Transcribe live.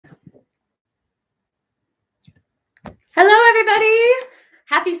Hello, everybody.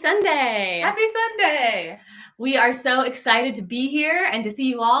 Happy Sunday. Happy Sunday. We are so excited to be here and to see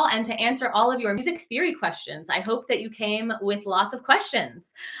you all and to answer all of your music theory questions. I hope that you came with lots of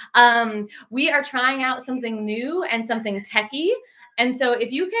questions. We are trying out something new and something techie. And so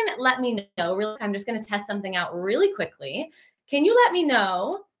if you can let me know, I'm just going to test something out really quickly. Can you let me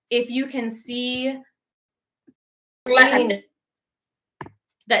know if you can see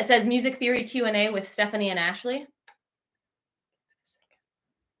that says Music Theory Q&A with Stephanie and Ashlee?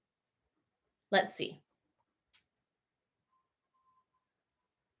 Let's see.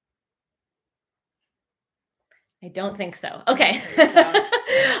 I don't think so. Okay.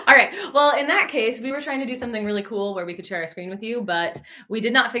 All right. Well, in that case, we were trying to do something really cool where we could share our screen with you, but we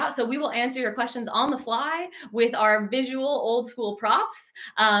did not figure out. So we will answer your questions on the fly with our visual old school props,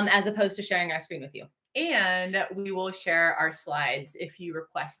 as opposed to sharing our screen with you. And we will share our slides if you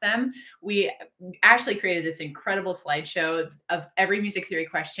request them. We actually created this incredible slideshow of every music theory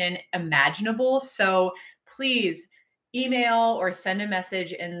question imaginable. So please email or send a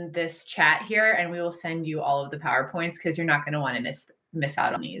message in this chat here, and we will send you all of the PowerPoints because you're not going to want to miss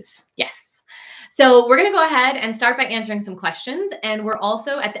out on these. Yes. So we're going to go ahead and start by answering some questions. And we're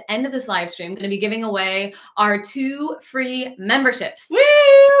also at the end of this live stream going to be giving away our 2 free memberships. Woo!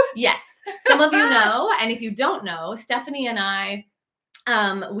 Yes. Some of you know, and if you don't know, Stephanie and I,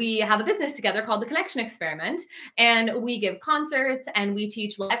 we have a business together called The Connection Experiment, and we give concerts and we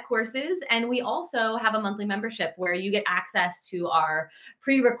teach live courses. And we also have a monthly membership where you get access to our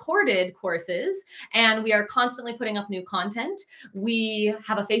pre-recorded courses, and we are constantly putting up new content. We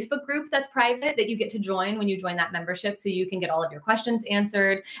have a Facebook group that's private that you get to join when you join that membership, so you can get all of your questions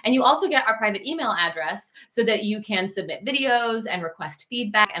answered. And you also get our private email address so that you can submit videos and request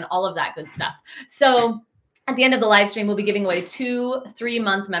feedback and all of that good stuff. So at the end of the live stream, we'll be giving away 2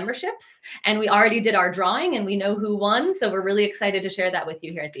 3-month memberships, and we already did our drawing and we know who won. So we're really excited to share that with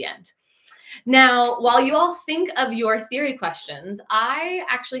you here at the end. Now, while you all think of your theory questions, I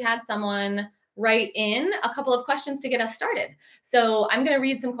actually had someone write in a couple of questions to get us started. So I'm going to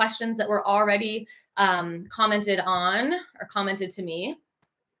read some questions that were already commented on or commented to me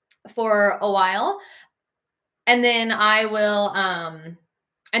for a while. And then I will...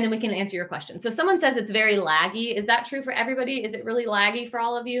 and then we can answer your questions. So someone says it's very laggy. Is that true for everybody? Is it really laggy for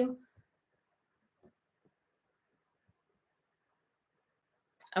all of you?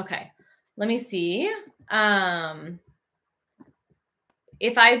 Okay, let me see.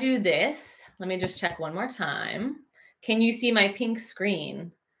 If I do this, let me just check one more time. Can you see my pink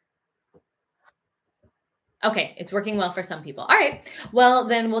screen? Okay, it's working well for some people. All right, well,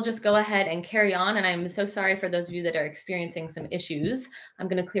 then we'll just go ahead and carry on. And I'm so sorry for those of you that are experiencing some issues. I'm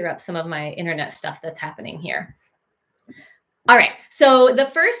going to clear up some of my internet stuff that's happening here. All right, so the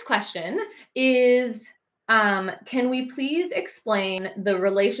first question is, can we please explain the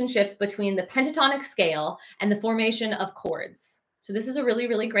relationship between the pentatonic scale and the formation of chords? So this is a really,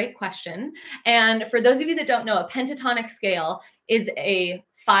 really great question. And for those of you that don't know, a pentatonic scale is a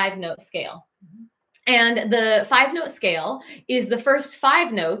 5-note scale. And the 5-note scale is the first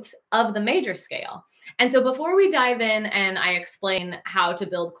 5 notes of the major scale. And so before we dive in and I explain how to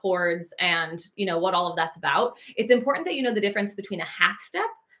build chords and what all of that's about, it's important that you know the difference between a half step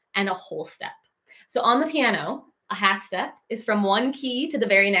and a whole step. So on the piano, a half step is from one key to the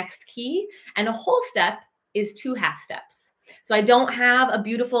very next key, and a whole step is 2 half steps. So I don't have a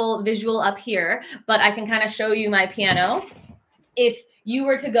beautiful visual up here, but I can kind of show you my piano. If you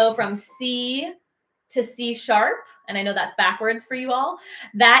were to go from C to C sharp, and I know that's backwards for you all,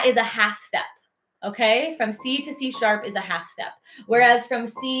 that is a half step, okay? From C to C sharp is a half step, whereas from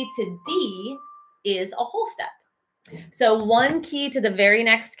C to D is a whole step. So 1 key to the very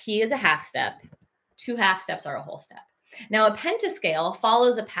next key is a half step, 2 half steps are a whole step. Now a pentascale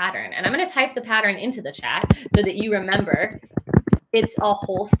follows a pattern, and I'm gonna type the pattern into the chat so that you remember it's a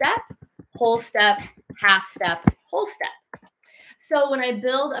whole step, half step, whole step. So when I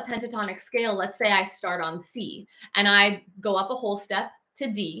build a pentatonic scale, let's say I start on C and I go up a whole step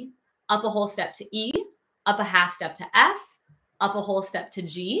to D, up a whole step to E, up a half step to F, up a whole step to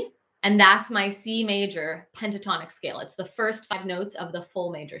G, and that's my C major pentatonic scale. It's the first 5 notes of the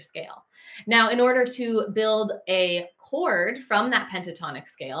full major scale. Now, in order to build a chord from that pentatonic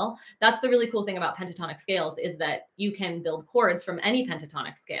scale, that's the really cool thing about pentatonic scales is that you can build chords from any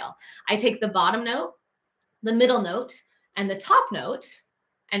pentatonic scale. I take the bottom note, the middle note, and the top note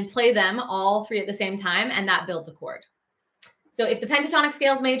and play them all 3 at the same time, and that builds a chord. So if the pentatonic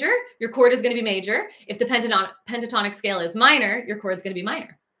scale is major, your chord is going to be major. If the pentatonic scale is minor, your chord is going to be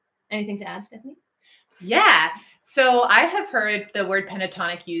minor. Anything to add, Stephanie? Yeah. So I have heard the word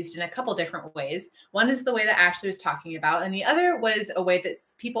pentatonic used in a couple different ways. One is the way that Ashley was talking about, and the other was a way that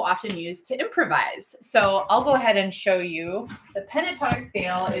people often use to improvise. So I'll go ahead and show you. The pentatonic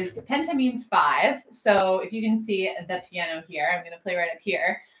scale is, penta means 5. So if you can see the piano here, I'm going to play right up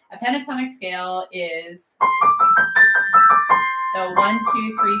here. A pentatonic scale is the 1,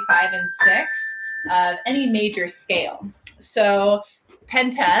 2, 3, 5, and 6 of any major scale. So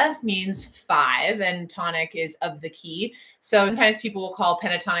penta means 5 and tonic is of the key. So sometimes people will call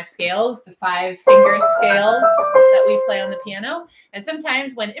pentatonic scales the 5-finger scales that we play on the piano. And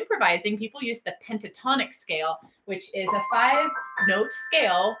sometimes when improvising, people use the pentatonic scale, which is a 5-note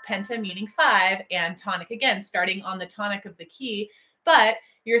scale, penta meaning 5, and tonic again, starting on the tonic of the key. But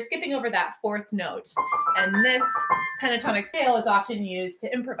you're skipping over that 4th note. And this pentatonic scale is often used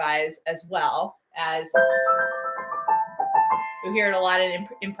to improvise as well as you'll hear it a lot in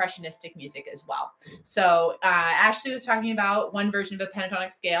impressionistic music as well. So Ashley was talking about one version of a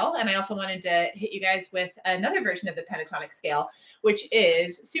pentatonic scale, and I also wanted to hit you guys with another version of the pentatonic scale, which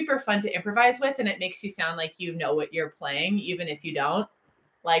is super fun to improvise with, and it makes you sound like you know what you're playing, even if you don't.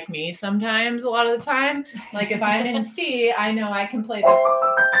 Like me sometimes, a lot of the time. Like if I'm in C, I know I can play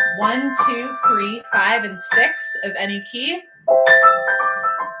the 1, 2, 3, 5, and 6 of any key.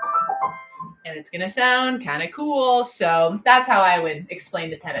 And it's going to sound kind of cool. So that's how I would explain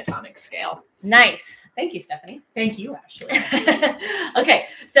the pentatonic scale. Nice. Thank you, Stephanie. Thank you, Ashley. Okay,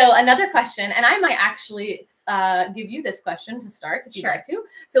 so another question, and I might actually give you this question to start if you'd like to.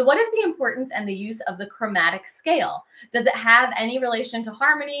 So what is the importance and the use of the chromatic scale? Does it have any relation to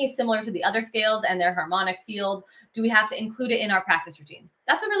harmony similar to the other scales and their harmonic field? Do we have to include it in our practice routine?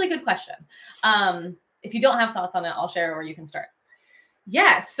 That's a really good question. If you don't have thoughts on it, I'll share or you can start.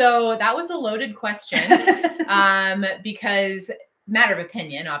 Yeah, so that was a loaded question because matter of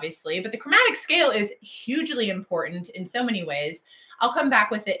opinion, obviously, but the chromatic scale is hugely important in so many ways. I'll come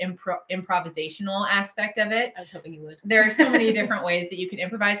back with the improvisational aspect of it. I was hoping you would. There are so many different ways that you can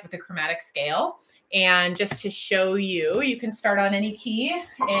improvise with the chromatic scale. And just to show you, you can start on any key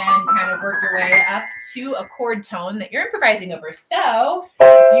and kind of work your way up to a chord tone that you're improvising over. So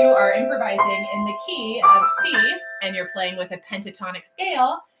if you are improvising in the key of C and you're playing with a pentatonic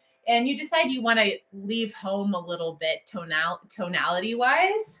scale and you decide you want to leave home a little bit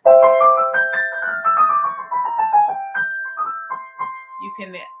tonality-wise, you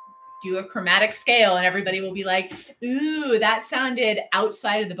can do a chromatic scale and everybody will be like, ooh, that sounded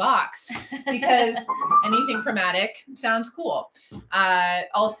outside of the box, because anything chromatic sounds cool.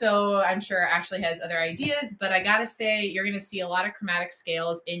 Also, I'm sure Ashley has other ideas, but I gotta say, you're gonna see a lot of chromatic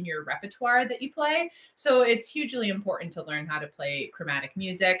scales in your repertoire that you play. So it's hugely important to learn how to play chromatic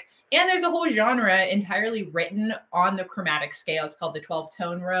music. And there's a whole genre entirely written on the chromatic scale. It's called the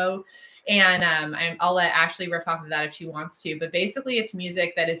 12-tone row. And I'll let Ashley riff off of that if she wants to. But basically, it's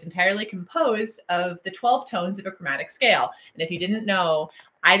music that is entirely composed of the 12 tones of a chromatic scale. And if you didn't know,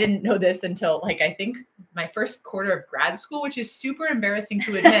 I didn't know this until, like, I think my first quarter of grad school, which is super embarrassing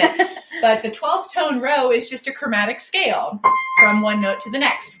to admit. But the 12-tone row is just a chromatic scale from one note to the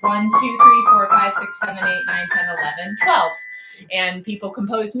next. 1, 2, 3, 4, 5, 6, 7, 8, 9, 10, 11, 12. And people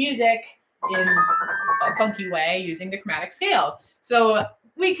compose music in a funky way using the chromatic scale. So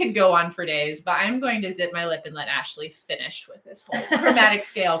we could go on for days, but I'm going to zip my lip and let Ashley finish with this whole chromatic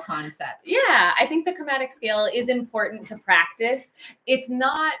scale concept. Yeah, I think the chromatic scale is important to practice. It's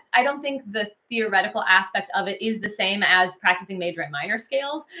not, I don't think the theoretical aspect of it is the same as practicing major and minor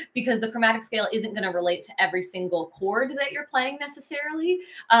scales, because the chromatic scale isn't going to relate to every single chord that you're playing necessarily.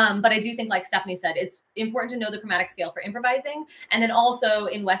 But I do think, like Stephanie said, it's important to know the chromatic scale for improvising. And then also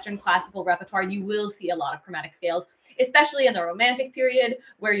in Western classical repertoire, you will see a lot of chromatic scales, especially in the Romantic period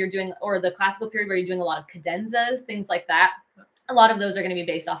where you're doing, or the classical period where you're doing a lot of cadenzas, things like that. A lot of those are going to be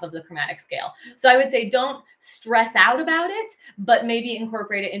based off of the chromatic scale. So I would say don't stress out about it, but maybe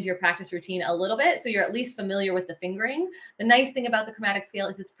incorporate it into your practice routine a little bit so you're at least familiar with the fingering. The nice thing about the chromatic scale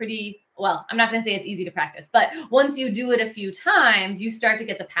is it's pretty, well, I'm not going to say it's easy to practice, but once you do it a few times, you start to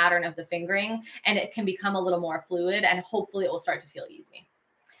get the pattern of the fingering and it can become a little more fluid and hopefully it will start to feel easy.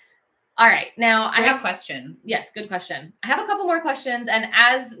 All right. Now I have a question. Yes, good question. I have a couple more questions. And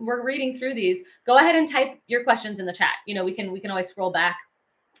as we're reading through these, go ahead and type your questions in the chat. You know, we can always scroll back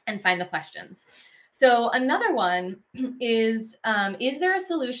and find the questions. So another one is there a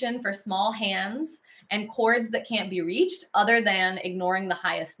solution for small hands and chords that can't be reached other than ignoring the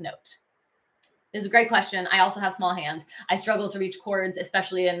highest note? This is a great question. I also have small hands. I struggle to reach chords,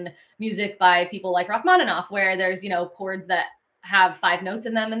 especially in music by people like Rachmaninoff, where there's, you know, chords that have 5 notes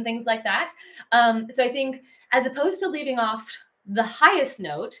in them and things like that. So I think as opposed to leaving off the highest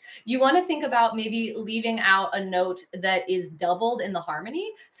note, you want to think about maybe leaving out a note that is doubled in the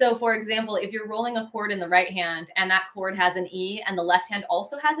harmony. So for example, if you're rolling a chord in the right hand and that chord has an E and the left hand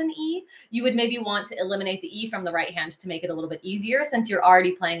also has an E, you would maybe want to eliminate the E from the right hand to make it a little bit easier since you're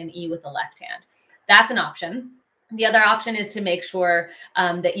already playing an E with the left hand. That's an option. The other option is to make sure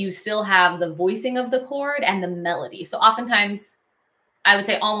that you still have the voicing of the chord and the melody. So oftentimes, I would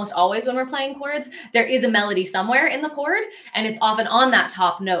say almost always when we're playing chords, there is a melody somewhere in the chord and it's often on that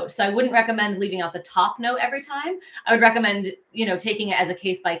top note. So I wouldn't recommend leaving out the top note every time. I would recommend, taking it as a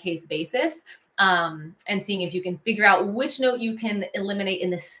case by case basis and seeing if you can figure out which note you can eliminate in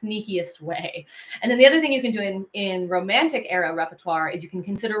the sneakiest way. And then the other thing you can do in romantic era repertoire is you can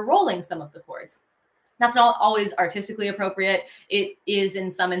consider rolling some of the chords. That's not always artistically appropriate. It is in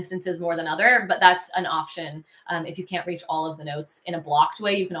some instances more than other, but that's an option. If you can't reach all of the notes in a blocked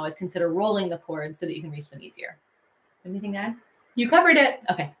way, you can always consider rolling the chords so that you can reach them easier. Anything to add? You covered it.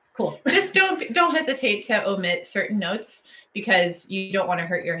 Okay, cool. Just don't hesitate to omit certain notes because you don't want to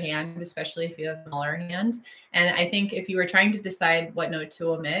hurt your hand, especially if you have a smaller hand. And I think if you were trying to decide what note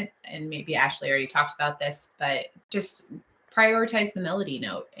to omit, and maybe Ashlee already talked about this, but just prioritize the melody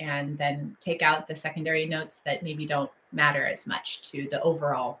note and then take out the secondary notes that maybe don't matter as much to the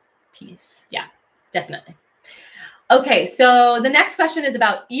overall piece. Yeah, definitely. Okay, so the next question is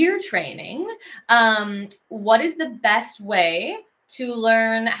about ear training. What is the best way to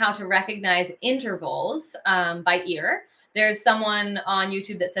learn how to recognize intervals by ear? There's someone on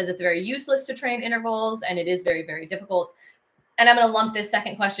YouTube that says it's very useless to train intervals, and it is very, very difficult. And I'm going to lump this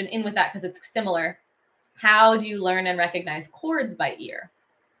second question in with that because it's similar. How do you learn and recognize chords by ear?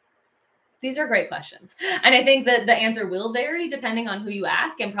 These are great questions. And I think that the answer will vary depending on who you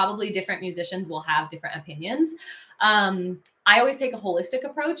ask, and probably different musicians will have different opinions. I always take a holistic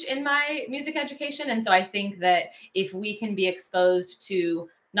approach in my music education. And so I think that if we can be exposed to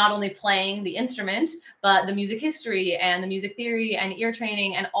not only playing the instrument, but the music history and the music theory and ear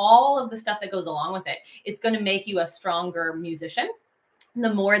training and all of the stuff that goes along with it, it's going to make you a stronger musician.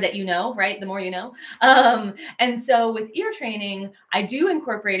 The more that you know, right? The more you know. And so with ear training, I do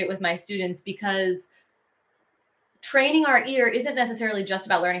incorporate it with my students because training our ear isn't necessarily just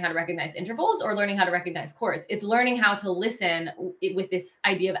about learning how to recognize intervals or learning how to recognize chords. It's learning how to listen with this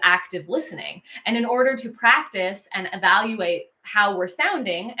idea of active listening. And in order to practice and evaluate how we're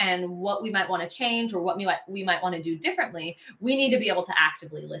sounding and what we might want to change or what we might want to do differently, we need to be able to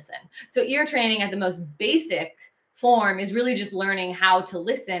actively listen. So ear training at the most basic form is really just learning how to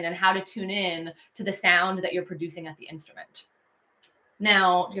listen and how to tune in to the sound that you're producing at the instrument.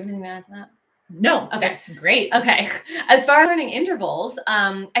 Now, do you have anything to add to that? No, okay. That's great. Okay. As far as learning intervals,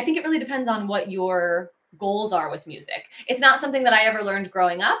 I think it really depends on what your goals are with music. It's not something that I ever learned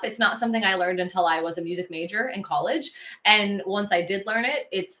growing up. It's not something I learned until I was a music major in college. And once I did learn it,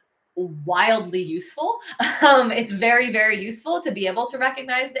 it's wildly useful. It's very, very useful to be able to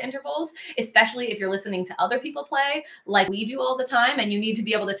recognize the intervals, especially if you're listening to other people play like we do all the time. And you need to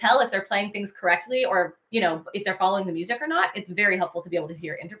be able to tell if they're playing things correctly or, if they're following the music or not. It's very helpful to be able to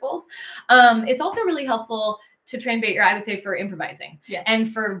hear intervals. It's also really helpful to train your ear, I would say, for improvising. Yes. And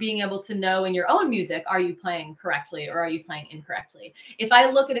for being able to know in your own music, are you playing correctly or are you playing incorrectly? If I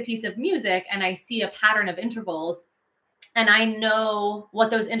look at a piece of music and I see a pattern of intervals, and I know what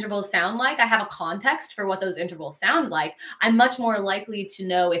those intervals sound like, I have a context for what those intervals sound like, I'm much more likely to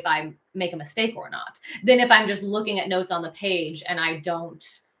know if I make a mistake or not than if I'm just looking at notes on the page and I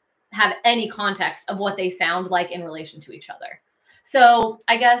don't have any context of what they sound like in relation to each other. So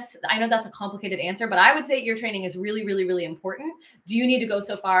I guess I know that's a complicated answer, but I would say ear training is really, really, really important. Do you need to go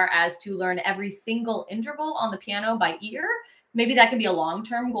so far as to learn every single interval on the piano by ear? Maybe that can be a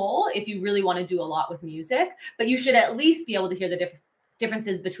long-term goal if you really want to do a lot with music, but you should at least be able to hear the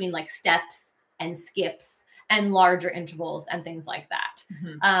differences between like steps and skips and larger intervals and things like that.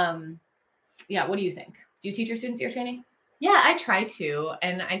 Mm-hmm. Yeah. What do you think? Do you teach your students ear training? Yeah, I try to.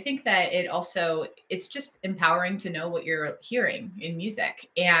 And I think that it's just empowering to know what you're hearing in music.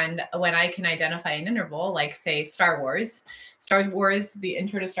 And when I can identify an interval, like say Star Wars, the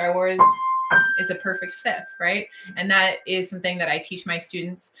intro to Star Wars is a perfect fifth, right? And that is something that I teach my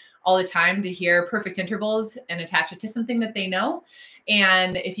students all the time, to hear perfect intervals and attach it to something that they know.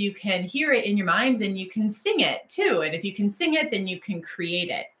 And if you can hear it in your mind, then you can sing it too. And if you can sing it, then you can create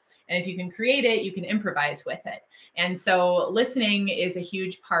it. And if you can create it, you can improvise with it. And so listening is a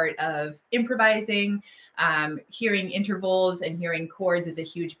huge part of improvising. Hearing intervals and hearing chords is a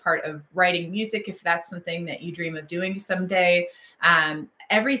huge part of writing music, if that's something that you dream of doing someday.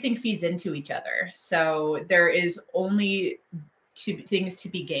 Everything feeds into each other. So there is only two things to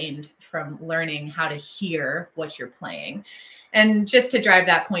be gained from learning how to hear what you're playing. And just to drive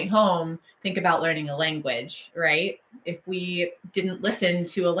that point home, think about learning a language, right? If we didn't listen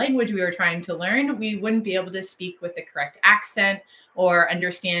to a language we were trying to learn, we wouldn't be able to speak with the correct accent or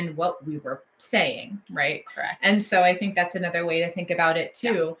understand what we were saying, right? Correct. And so I think that's another way to think about it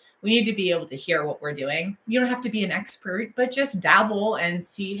too. Yeah. We need to be able to hear what we're doing. You don't have to be an expert, but just dabble and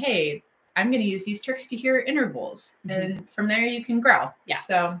see, hey, I'm going to use these tricks to hear intervals. And from there you can grow. Yeah.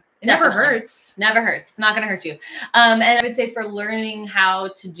 So it never hurts. Never hurts. It's not going to hurt you. And I would say for learning how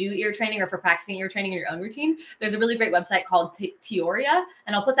to do ear training or for practicing ear training in your own routine, there's a really great website called Teoria,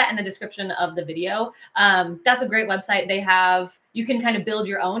 and I'll put that in the description of the video. That's a great website. They have, you can kind of build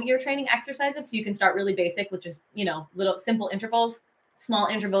your own ear training exercises. So you can start really basic with just, you know, little simple intervals. Small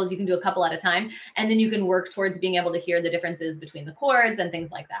intervals, you can do a couple at a time, and then you can work towards being able to hear the differences between the chords and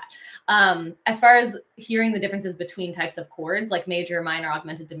things like that. As far as hearing the differences between types of chords, like major, minor,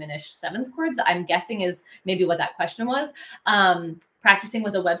 augmented, diminished, seventh chords, I'm guessing is maybe what that question was. Practicing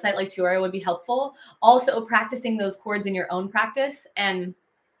with a website like Teoria would be helpful. Also practicing those chords in your own practice, and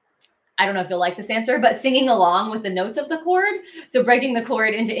I don't know if you'll like this answer, but singing along with the notes of the chord. So breaking the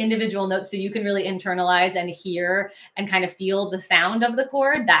chord into individual notes so you can really internalize and hear and kind of feel the sound of the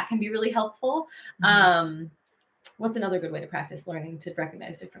chord. That can be really helpful. What's another good way to practice learning to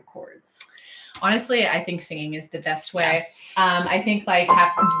recognize different chords? Honestly, I think singing is the best way. I think like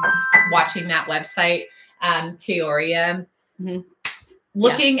watching that website, Teoria,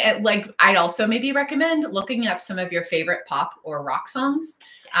 looking at like, I'd also maybe recommend looking up some of your favorite pop or rock songs.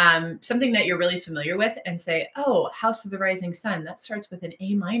 Something that you're really familiar with, and say, oh, House of the Rising Sun, that starts with an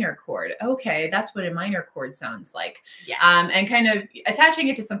A minor chord. Okay, that's what a minor chord sounds like. Yes. And kind of attaching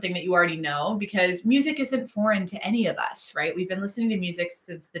it to something that you already know, because music isn't foreign to any of us, right? We've been listening to music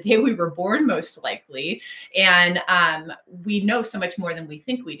since the day we were born, most likely. And we know so much more than we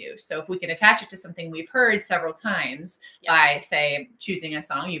think we do. So if we can attach it to something we've heard several times by, say, choosing a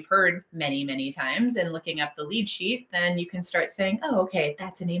song you've heard many, many times and looking up the lead sheet, then you can start saying, oh, okay,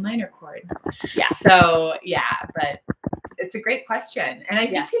 that's an A minor chord. Yeah. So but it's a great question. And I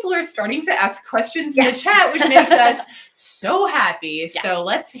think people are starting to ask questions in the chat, which makes us so happy. So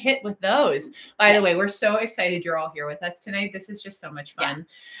let's hit with those. By the way, we're so excited you're all here with us tonight. This is just so much fun.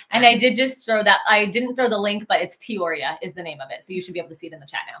 And I did just throw that. I didn't throw the link, but it's Teoria is the name of it. So you should be able to see it in the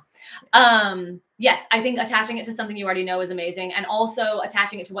chat now. Yes, I think attaching it to something you already know is amazing. And also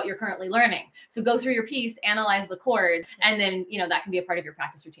attaching it to what you're currently learning. So go through your piece, analyze the chord, and then, you know, that can be a part of your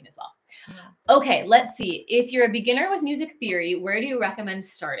practice routine as well. Okay, let's see. If you're a beginner with music theory, where do you recommend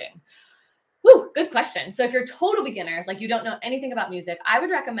starting? Woo, good question. So if you're a total beginner, like you don't know anything about music, I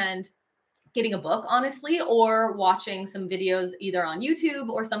would recommend getting a book, honestly, or watching some videos either on YouTube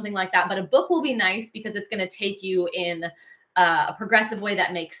or something like that. But a book will be nice because it's going to take you in a progressive way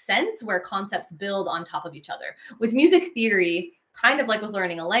that makes sense, where concepts build on top of each other. With music theory, kind of like with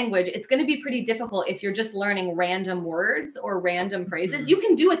learning a language, it's going to be pretty difficult if you're just learning random words or random phrases. You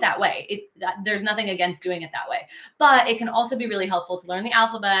can do it that way. There's nothing against doing it that way. But it can also be really helpful to learn the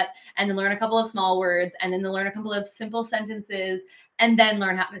alphabet and then learn a couple of small words and then learn a couple of simple sentences and then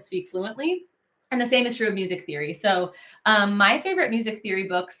learn how to speak fluently. And the same is true of music theory. So my favorite music theory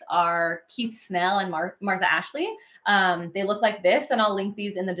books are Keith Snell and Martha Ashlee. They look like this, and I'll link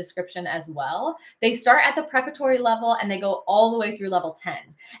these in the description as well. They start at the preparatory level and they go all the way through level 10.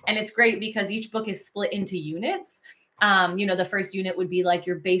 And it's great because each book is split into units. You know, the first unit would be like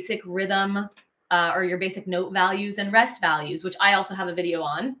your basic rhythm or your basic note values and rest values, which I also have a video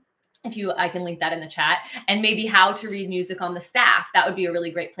on. I can link that in the chat, and maybe how to read music on the staff. That would be a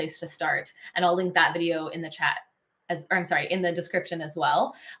really great place to start. And I'll link that video in the chat in the description as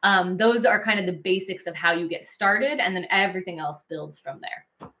well. Those are kind of the basics of how you get started, and then everything else builds from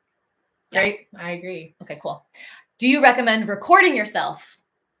there. Right. I agree. Okay, cool. Do you recommend recording yourself?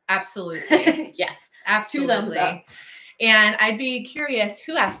 Absolutely. Yes. Absolutely. 2 thumbs up. And I'd be curious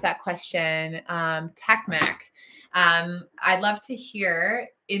who asked that question. TechMac. I'd love to hear,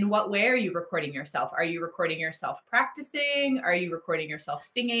 in what way are you recording yourself? Are you recording yourself practicing? Are you recording yourself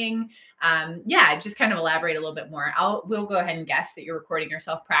singing? Just kind of elaborate a little bit more. We'll go ahead and guess that you're recording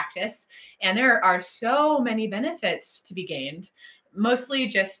yourself practice. And there are so many benefits to be gained. Mostly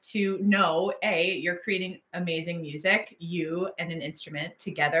just to know, you're creating amazing music. You and an instrument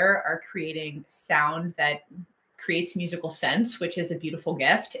together are creating sound that creates musical sense, which is a beautiful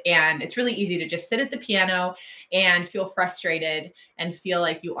gift. And it's really easy to just sit at the piano and feel frustrated and feel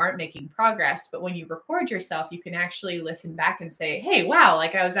like you aren't making progress. But when you record yourself, you can actually listen back and say, hey, wow,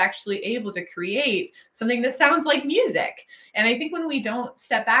 like I was actually able to create something that sounds like music. And I think when we don't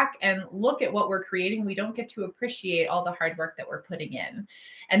step back and look at what we're creating, we don't get to appreciate all the hard work that we're putting in.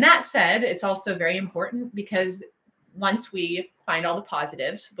 And that said, it's also very important because once we find all the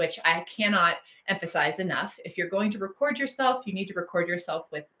positives, which I cannot emphasize enough, if you're going to record yourself, you need to record yourself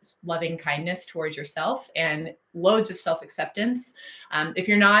with loving kindness towards yourself and loads of self-acceptance. If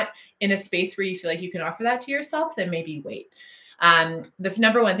you're not in a space where you feel like you can offer that to yourself, then maybe wait. The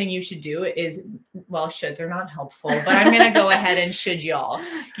number one thing you should do is, well, shoulds are not helpful, but I'm going to go ahead and should y'all.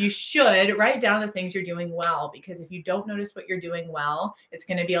 You should write down the things you're doing well, because if you don't notice what you're doing well, it's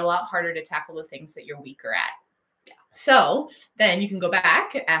going to be a lot harder to tackle the things that you're weaker at. So then you can go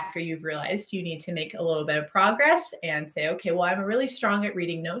back after you've realized you need to make a little bit of progress and say, okay, well, I'm really strong at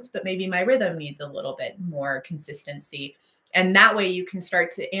reading notes, but maybe my rhythm needs a little bit more consistency. And that way you can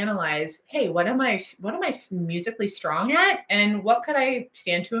start to analyze, hey, what am I musically strong at? And what could I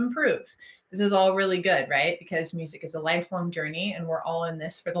stand to improve? This is all really good, right? Because music is a lifelong journey and we're all in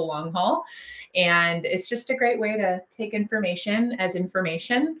this for the long haul. And it's just a great way to take information as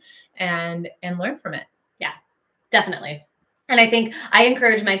information and learn from it. Yeah, definitely. And I think I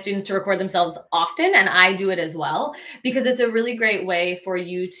encourage my students to record themselves often, and I do it as well, because it's a really great way for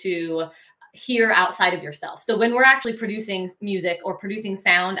you to hear outside of yourself. So when we're actually producing music or producing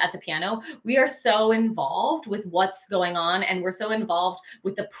sound at the piano, we are so involved with what's going on, and we're so involved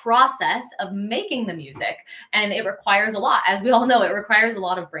with the process of making the music. And it requires a lot. As we all know, it requires a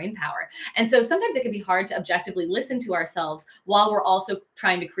lot of brain power. And so sometimes it can be hard to objectively listen to ourselves while we're also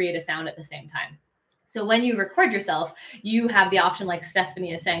trying to create a sound at the same time. So when you record yourself, you have the option, like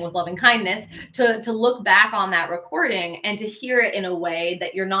Stephanie is saying, with loving kindness, to look back on that recording and to hear it in a way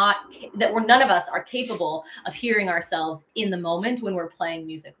that none of us are capable of hearing ourselves in the moment when we're playing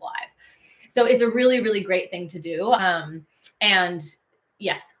music live. So it's a really, really great thing to do. And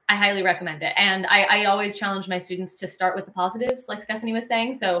yes, I highly recommend it. And I always challenge my students to start with the positives, like Stephanie was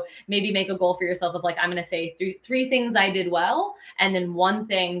saying. So maybe make a goal for yourself of like, I'm going to say three things I did well, and then one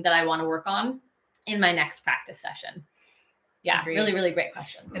thing that I want to work on in my next practice session. Yeah, Agreed. really, really great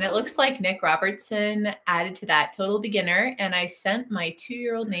questions. And it looks like Nick Robertson added to that, total beginner. And I sent my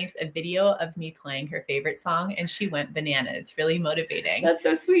 2-year-old niece a video of me playing her favorite song, and she went bananas. Really motivating. That's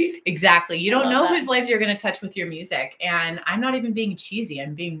so sweet. Exactly. You don't know whose lives you're going to touch with your music. And I'm not even being cheesy.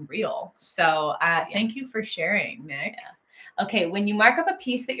 I'm being real. So thank you for sharing, Nick. Yeah. Okay, when you mark up a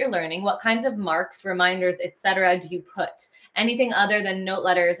piece that you're learning, what kinds of marks, reminders, etc. do you put? Anything other than note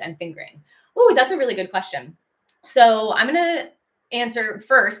letters and fingering? Oh, that's a really good question. So I'm going to answer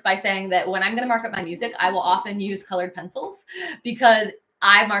first by saying that when I'm going to mark up my music, I will often use colored pencils because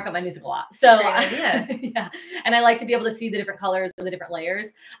I mark up my music a lot. So yeah, and I like to be able to see the different colors or the different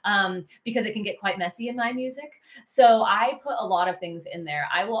layers because it can get quite messy in my music. So I put a lot of things in there.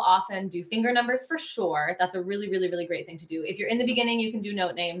 I will often do finger numbers for sure. That's a really, really, really great thing to do. If you're in the beginning, you can do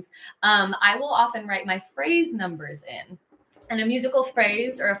note names. I will often write my phrase numbers in. And a musical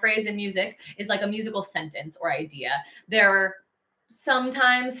phrase or a phrase in music is like a musical sentence or idea. There are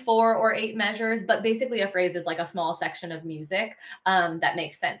sometimes 4 or 8 measures, but basically a phrase is like a small section of music that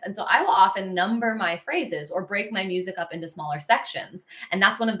makes sense. And so I will often number my phrases or break my music up into smaller sections. And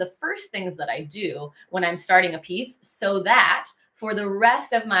that's one of the first things that I do when I'm starting a piece, so that for the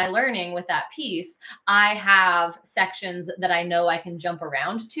rest of my learning with that piece, I have sections that I know I can jump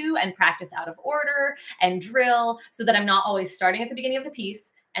around to and practice out of order and drill, so that I'm not always starting at the beginning of the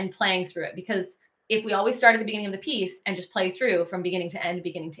piece and playing through it. Because if we always start at the beginning of the piece and just play through from beginning to end, the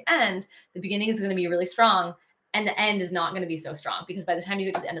beginning is going to be really strong and the end is not going to be so strong, because by the time you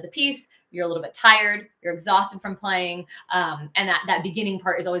get to the end of the piece, you're a little bit tired, you're exhausted from playing, and that beginning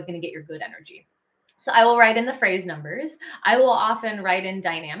part is always going to get your good energy. So I will write in the phrase numbers. I will often write in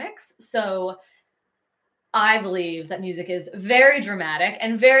dynamics. So I believe that music is very dramatic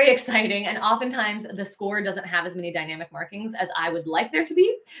and very exciting. And oftentimes the score doesn't have as many dynamic markings as I would like there to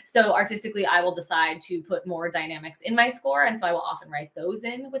be. So artistically, I will decide to put more dynamics in my score. And so I will often write those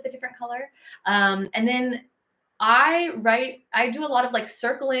in with a different color. And then I do a lot of like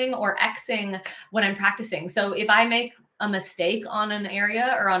circling or Xing when I'm practicing. So if I make a mistake on an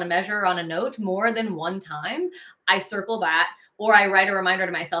area or on a measure or on a note more than one time, I circle that, or I write a reminder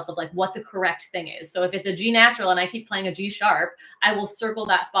to myself of like what the correct thing is. So if it's a G natural and I keep playing a G sharp, I will circle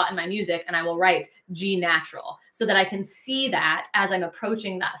that spot in my music and I will write G natural so that I can see that as I'm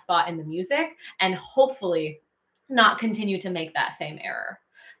approaching that spot in the music and hopefully not continue to make that same error.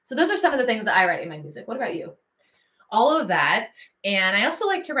 So those are some of the things that I write in my music. What about you? All of that. And I also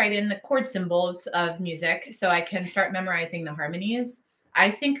like to write in the chord symbols of music so I can start memorizing the harmonies. I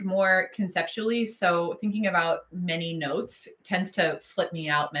think more conceptually, so thinking about many notes tends to flip me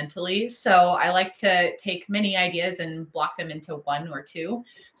out mentally. So I like to take many ideas and block them into 1 or 2.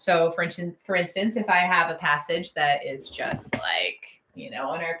 So for instance, if I have a passage that is just like you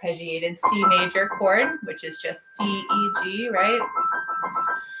know, an arpeggiated C major chord, which is just C, E, G, right?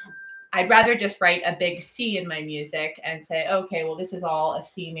 I'd rather just write a big C in my music and say, okay, well, this is all a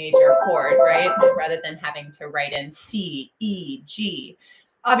C major chord, right? Rather than having to write in C, E, G.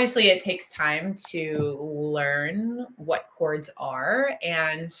 Obviously, it takes time to learn what chords are.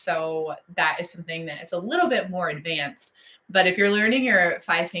 And so that is something that is a little bit more advanced. But if you're learning your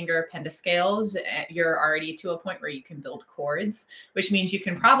 5-finger pentascales, you're already to a point where you can build chords, which means you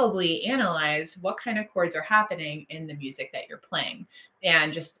can probably analyze what kind of chords are happening in the music that you're playing.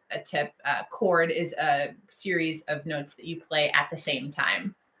 And just a tip, chord is a series of notes that you play at the same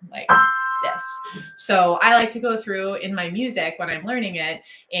time, like this. So I like to go through in my music when I'm learning it.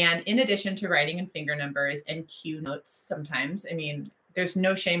 And in addition to writing in finger numbers and cue notes sometimes, I mean, there's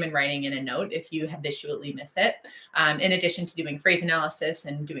no shame in writing in a note if you habitually miss it. In addition to doing phrase analysis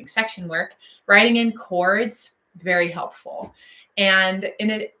and doing section work, writing in chords, very helpful. And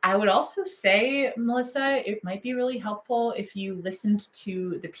I would also say, Melissa, it might be really helpful if you listened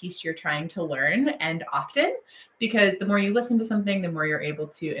to the piece you're trying to learn and often, because the more you listen to something, the more you're able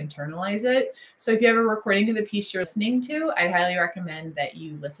to internalize it. So if you have a recording of the piece you're listening to, I highly recommend that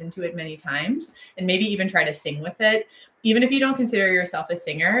you listen to it many times and maybe even try to sing with it. Even if you don't consider yourself a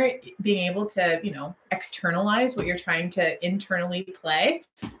singer, being able to, you know, externalize what you're trying to internally play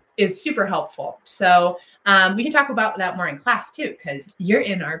is super helpful. So we can talk about that more in class too, because you're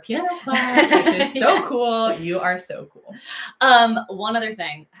in our piano class, which is so yes. Cool. You are so cool. One other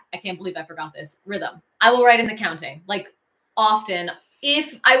thing, I can't believe I forgot this, rhythm. I will write in the counting, like often.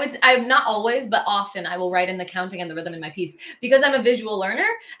 I'm not always, but often I will write in the counting and the rhythm in my piece because I'm a visual learner.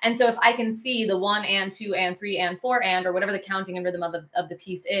 And so if I can see the 1 and 2 and 3 and 4 and, or whatever the counting and rhythm of the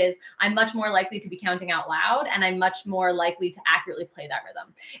piece is, I'm much more likely to be counting out loud, and I'm much more likely to accurately play that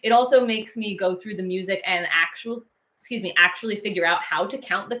rhythm. It also makes me go through the music and actually figure out how to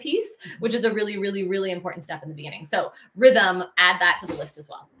count the piece, which is a really, really, really important step in the beginning. So rhythm, add that to the list as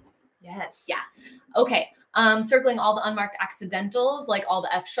well. Yes. Yeah. Okay. Circling all the unmarked accidentals, like all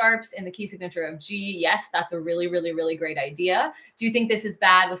the F sharps in the key signature of G. Yes, that's a really, really, really great idea. Do you think this is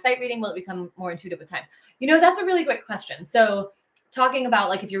bad with sight reading? Will it become more intuitive with time? You know, that's a really great question. So talking about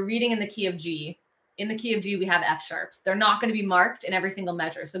like if you're reading in the key of G, we have F sharps. They're not going to be marked in every single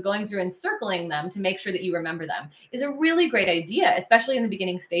measure. So going through and circling them to make sure that you remember them is a really great idea, especially in the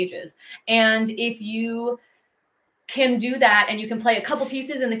beginning stages. And if you can do that and you can play a couple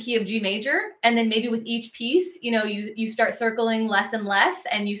pieces in the key of G major, and then maybe with each piece, you know, you start circling less and less,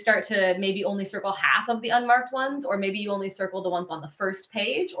 and you start to maybe only circle half of the unmarked ones, or maybe you only circle the ones on the first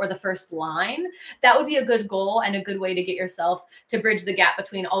page or the first line. That would be a good goal and a good way to get yourself to bridge the gap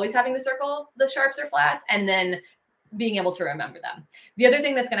between always having to circle the sharps or flats and then being able to remember them. The other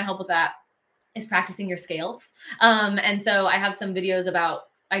thing that's going to help with that is practicing your scales. And so I have some videos about,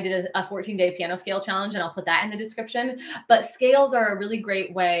 I did a 14-day piano scale challenge, and I'll put that in the description. But scales are a really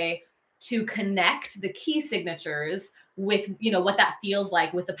great way to connect the key signatures with, you know, what that feels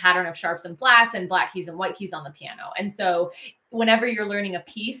like with the pattern of sharps and flats and black keys and white keys on the piano. And so whenever you're learning a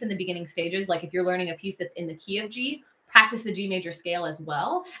piece in the beginning stages, like if you're learning a piece that's in the key of G, practice the G major scale as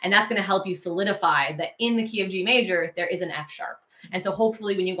well. And that's going to help you solidify that in the key of G major, there is an F sharp. And so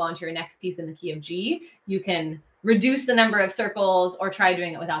hopefully when you go on to your next piece in the key of G, you can reduce the number of circles or try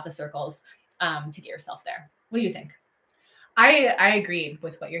doing it without the circles to get yourself there. What do you think? I agree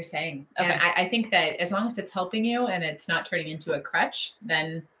with what you're saying. Okay. And I think that as long as it's helping you and it's not turning into a crutch,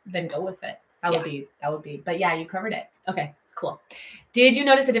 then go with it. That would be, but yeah, you covered it. Okay, cool. Did you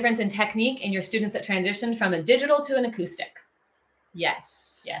notice a difference in technique in your students that transitioned from a digital to an acoustic?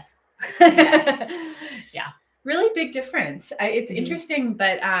 Yes. Yes. Yes. Yeah. Really big difference. It's interesting,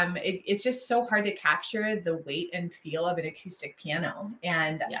 but it's just so hard to capture the weight and feel of an acoustic piano.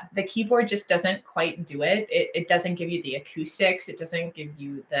 And the keyboard just doesn't quite do it. It doesn't give you the acoustics. It doesn't give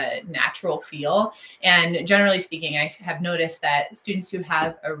you the natural feel. And generally speaking, I have noticed that students who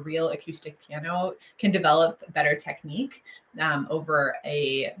have a real acoustic piano can develop better technique over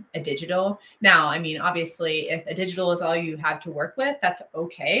a digital. Now, I mean, obviously, if a digital is all you have to work with, that's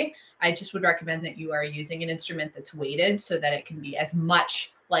okay. I just would recommend that you are using an instrument that's weighted so that it can be as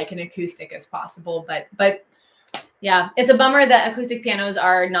much like an acoustic as possible. But yeah, it's a bummer that acoustic pianos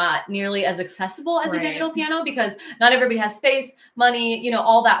are not nearly as accessible as a digital piano, because not everybody has space, money, you know,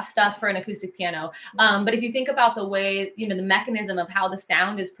 all that stuff for an acoustic piano. But if you think about the way, you know, the mechanism of how the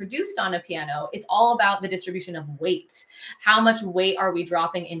sound is produced on a piano, it's all about the distribution of weight. How much weight are we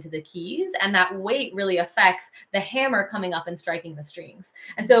dropping into the keys? And that weight really affects the hammer coming up and striking the strings.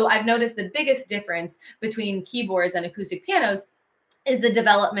 And so I've noticed the biggest difference between keyboards and acoustic pianos is the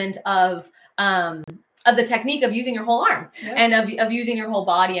development of the technique of using your whole arm Yep. and of using your whole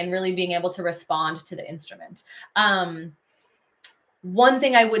body and really being able to respond to the instrument. One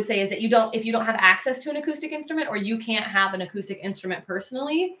thing I would say is that if you don't have access to an acoustic instrument, or you can't have an acoustic instrument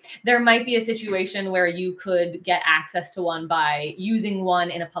personally, there might be a situation where you could get access to one by using one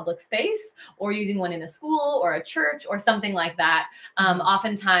in a public space, or using one in a school or a church or something like that.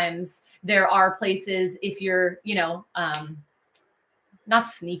 Oftentimes there are places, if you're, not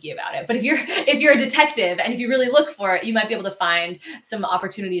sneaky about it, but if you're a detective and if you really look for it, you might be able to find some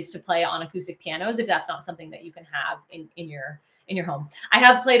opportunities to play on acoustic pianos if that's not something that you can have in your home. I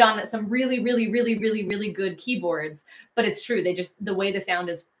have played on some really, really, really, really, really good keyboards, but it's true. The way the sound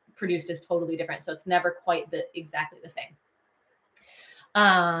is produced is totally different. So it's never quite exactly the same.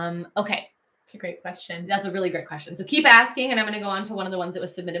 Okay. That's a great question. That's a really great question. So keep asking, and I'm going to go on to one of the ones that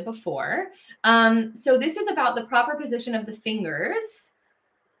was submitted before. So this is about the proper position of the fingers.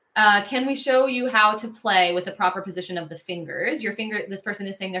 Can we show you how to play with the proper position of the fingers? This person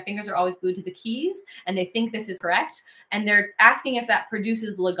is saying their fingers are always glued to the keys, and they think this is correct. And they're asking if that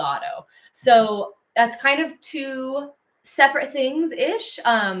produces legato. So that's kind of two separate things-ish,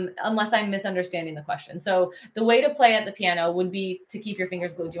 unless I'm misunderstanding the question. So the way to play at the piano would be to keep your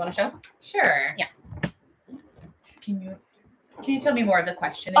fingers glued. Do you want to show? Sure. Yeah. Can you tell me more of the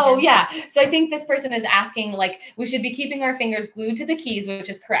question again? Oh, yeah. So I think this person is asking, like, we should be keeping our fingers glued to the keys, which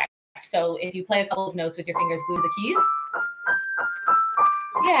is correct. So if you play a couple of notes with your fingers glued to the keys.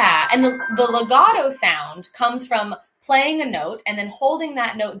 Yeah. And the legato sound comes from playing a note and then holding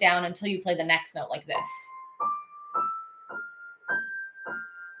that note down until you play the next note like this.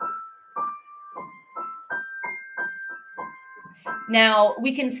 Now,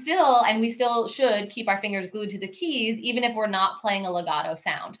 we still should keep our fingers glued to the keys, even if we're not playing a legato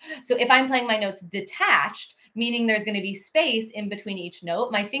sound. So if I'm playing my notes detached, meaning there's going to be space in between each note,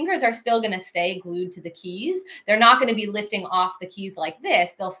 my fingers are still going to stay glued to the keys. They're not going to be lifting off the keys like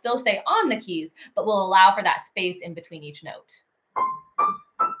this. They'll still stay on the keys, but will allow for that space in between each note.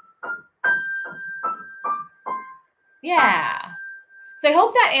 Yeah. So I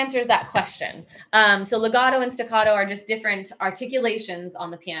hope that answers that question. So legato and staccato are just different articulations on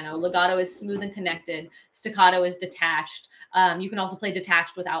the piano. Legato is smooth and connected. Staccato is detached. You can also play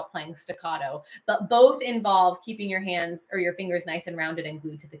detached without playing staccato, but both involve keeping your hands or your fingers nice and rounded and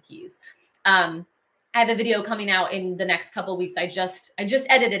glued to the keys. I have a video coming out in the next couple of weeks. I just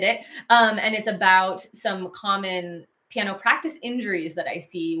edited it, and it's about some common piano practice injuries that I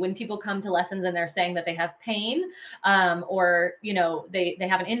see when people come to lessons and they're saying that they have pain, or they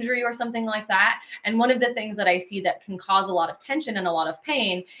have an injury or something like that. And one of the things that I see that can cause a lot of tension and a lot of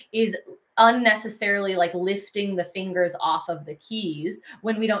pain is unnecessarily like lifting the fingers off of the keys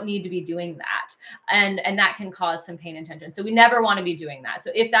when we don't need to be doing that. And that can cause some pain and tension. So we never want to be doing that.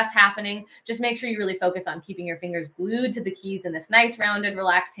 So if that's happening, just make sure you really focus on keeping your fingers glued to the keys in this nice, rounded,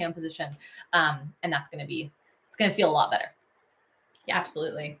 relaxed hand position. And it's going to feel a lot better. Yeah,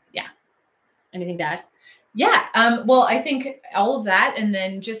 absolutely. Yeah. Anything to add? Yeah. Well, I think all of that. And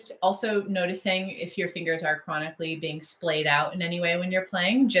then just also noticing if your fingers are chronically being splayed out in any way when you're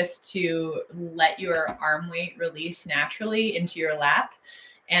playing, just to let your arm weight release naturally into your lap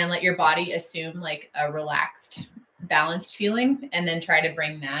and let your body assume like a relaxed, balanced feeling, and then try to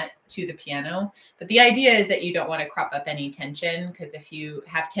bring that to the piano. But the idea is that you don't want to crop up any tension, because if you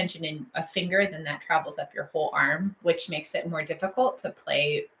have tension in a finger, then that travels up your whole arm, which makes it more difficult to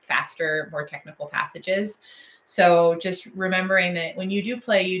play faster, more technical passages. So just remembering that when you do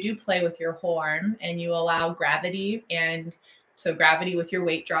play with your whole arm, and you allow gravity, and so gravity with your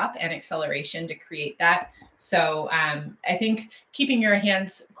weight drop and acceleration to create that. So I think keeping your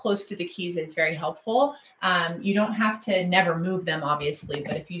hands close to the keys is very helpful. You don't have to never move them, obviously,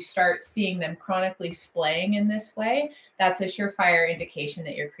 but if you start seeing them chronically splaying in this way, that's a surefire indication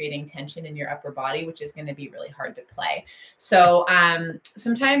that you're creating tension in your upper body, which is going to be really hard to play. So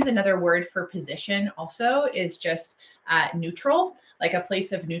sometimes another word for position also is just neutral, like a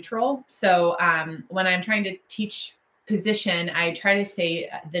place of neutral. So when I'm trying to teach position, I try to say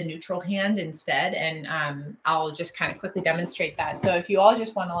the neutral hand instead, and I'll just kind of quickly demonstrate that. So if you all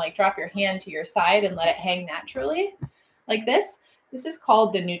just want to like drop your hand to your side and let it hang naturally like this is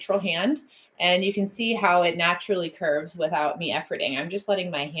called the neutral hand, and you can see how it naturally curves without me efforting. I'm just letting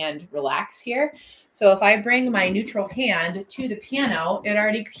my hand relax here. So if I bring my neutral hand to the piano, it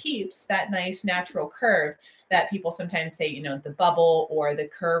already keeps that nice natural curve that people sometimes say, the bubble or the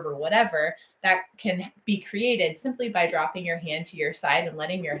curve or whatever, that can be created simply by dropping your hand to your side and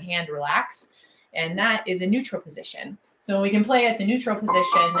letting your hand relax. and that is a neutral position. So when we can play at the neutral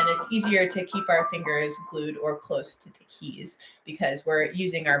position, then it's easier to keep our fingers glued or close to the keys because we're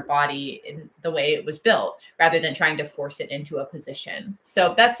using our body in the way it was built rather than trying to force it into a position.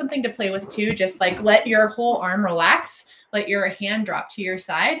 So that's something to play with too. Just like let your whole arm relax, let your hand drop to your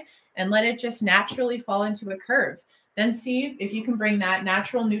side, and let it just naturally fall into a curve. Then see if you can bring that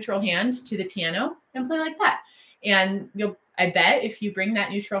natural neutral hand to the piano and play like that. And I bet if you bring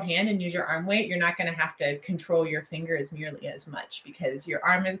that neutral hand and use your arm weight, you're not going to have to control your fingers nearly as much because your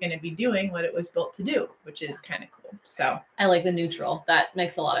arm is going to be doing what it was built to do, which is kind of cool. So I like the neutral. That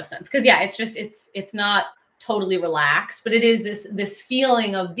makes a lot of sense. Cause yeah, it's not totally relaxed, but it is this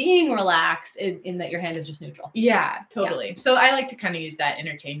feeling of being relaxed in that your hand is just neutral. Yeah, totally. Yeah. So I like to kind of use that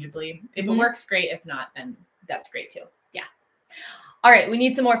interchangeably. If it works, great. If not, then that's great too. Yeah. All right, we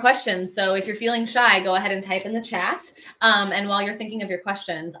need some more questions. So if you're feeling shy, go ahead and type in the chat. And while you're thinking of your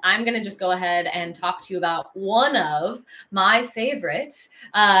questions, I'm going to just go ahead and talk to you about one of my favorite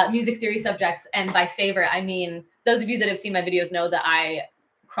music theory subjects. And by favorite, I mean, those of you that have seen my videos know that I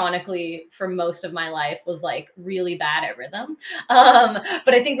chronically for most of my life was like really bad at rhythm.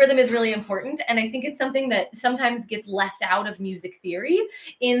 But I think rhythm is really important. And I think it's something that sometimes gets left out of music theory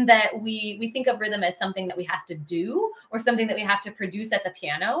in that we think of rhythm as something that we have to do or something that we have to produce at the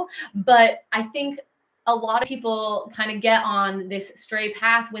piano. But I think a lot of people kind of get on this stray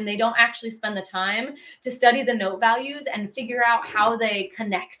path when they don't actually spend the time to study the note values and figure out how they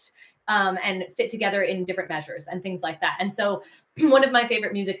connect and fit together in different measures and things like that. And so one of my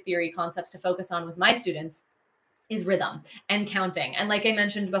favorite music theory concepts to focus on with my students is rhythm and counting. And like I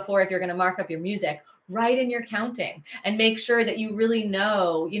mentioned before, if you're going to mark up your music, write in your counting and make sure that you really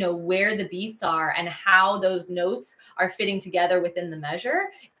know, where the beats are and how those notes are fitting together within the measure.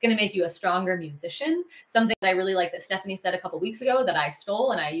 It's going to make you a stronger musician. Something that I really like that Stephanie said a couple weeks ago that I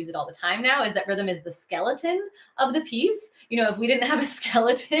stole and I use it all the time now is that rhythm is the skeleton of the piece. If we didn't have a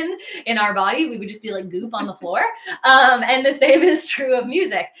skeleton in our body, we would just be like goop on the floor. And the same is true of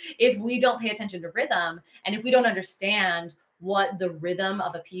music. If we don't pay attention to rhythm and if we don't understand what the rhythm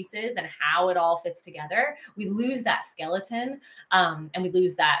of a piece is and how it all fits together, we lose that skeleton and we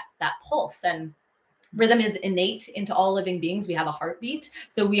lose that pulse. And rhythm is innate into all living beings. We have a heartbeat.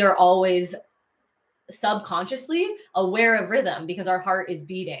 So we are always subconsciously aware of rhythm because our heart is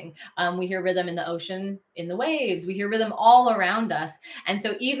beating. We hear rhythm in the ocean, in the waves. We hear rhythm all around us. And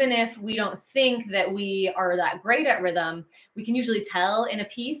so even if we don't think that we are that great at rhythm, we can usually tell in a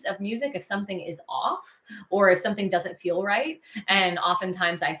piece of music if something is off or if something doesn't feel right. And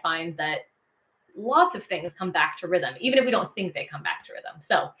oftentimes I find that lots of things come back to rhythm, even if we don't think they come back to rhythm.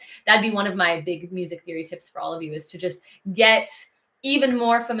 So that'd be one of my big music theory tips for all of you, is to just get even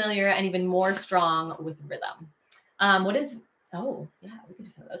more familiar and even more strong with rhythm. Oh yeah, we could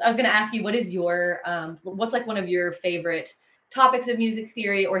just have those. I was going to ask you, what is your, what's like one of your favorite topics of music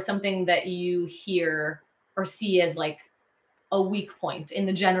theory or something that you hear or see as like a weak point in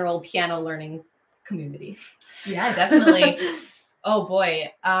the general piano learning community? Yeah, definitely. Oh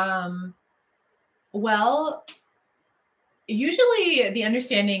boy. Well, usually the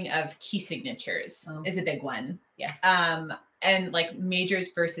understanding of key signatures is a big one. Yes. And like majors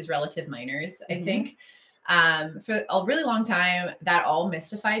versus relative minors, I think. For a really long time, that all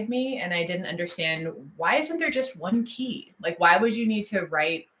mystified me. And I didn't understand, why isn't there just one key? Like, why would you need to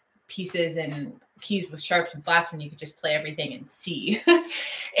write pieces and keys with sharps and flats when you could just play everything in C?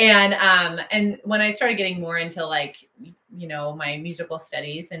 And when I started getting more into like, my musical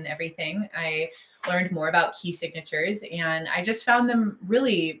studies and everything, I learned more about key signatures, and I just found them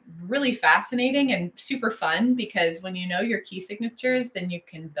really, really fascinating and super fun, because when you know your key signatures, then you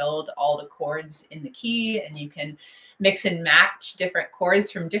can build all the chords in the key, and you can mix and match different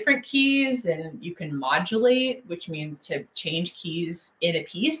chords from different keys, and you can modulate, which means to change keys in a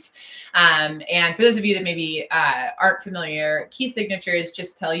piece. And for those of you that maybe aren't familiar, key signatures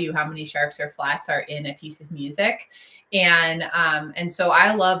just tell you how many sharps or flats are in a piece of music. And so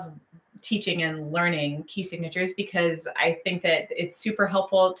I love teaching and learning key signatures because I think that it's super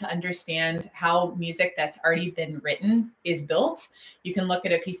helpful to understand how music that's already been written is built. You can look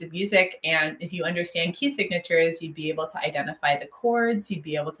at a piece of music, and if you understand key signatures, you'd be able to identify the chords, you'd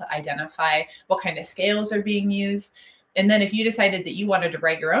be able to identify what kind of scales are being used. And then if you decided that you wanted to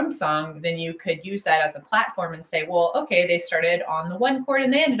write your own song, then you could use that as a platform and say, well, okay, they started on the 1 chord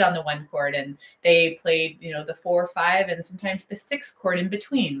and they ended on the 1 chord, and they played, the 4, 5, and sometimes the 6 chord in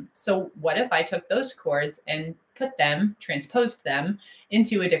between. So what if I took those chords and transposed them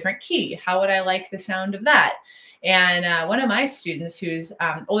into a different key? How would I like the sound of that? And one of my students who's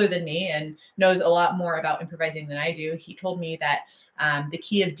older than me and knows a lot more about improvising than I do, he told me that The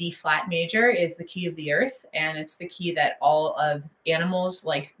key of D flat major is the key of the earth, and it's the key that all of animals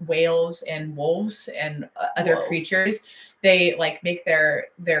like whales and wolves and other creatures, they like make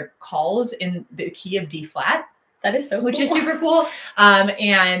their calls in the key of D flat. That is so which cool. is super cool.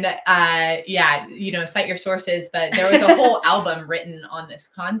 Yeah, you know, cite your sources, but there was a whole album written on this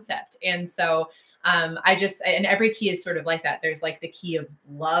concept. And so and every key is sort of like that. There's like the key of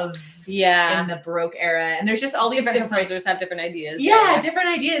love in the Baroque era. And there's just all these different composers have different ideas. Yeah, different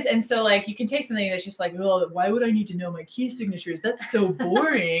ideas. And so like you can take something that's just like, oh, why would I need to know my key signatures? That's so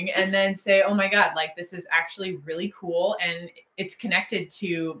boring. And then say, oh my God, like this is actually really cool. And it's connected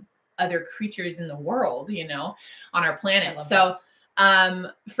to other creatures in the world, you know, on our planet. So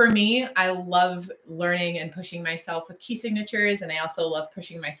for me, I love learning and pushing myself with key signatures. And I also love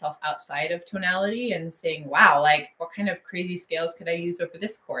pushing myself outside of tonality and saying, wow, like what kind of crazy scales could I use over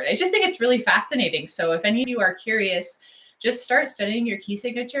this chord? I just think it's really fascinating. So if any of you are curious, just start studying your key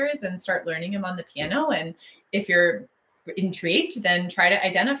signatures and start learning them on the piano. And if you're intrigued, then try to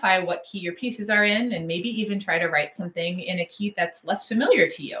identify what key your pieces are in, and maybe even try to write something in a key that's less familiar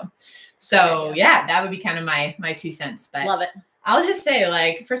to you. So yeah, that would be kind of my 2 cents. But love it. I'll just say,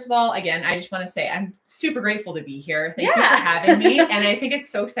 like, first of all, again, I just want to say I'm super grateful to be here. Thank you for having me. And I think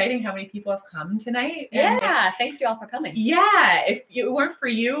it's so exciting how many people have come tonight. And thanks to you all for coming. Yeah, if it weren't for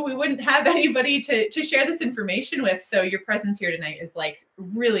you, we wouldn't have anybody to share this information with. So your presence here tonight is like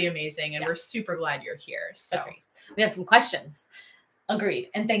really amazing, and we're super glad you're here. So agreed. We have some questions. Agreed.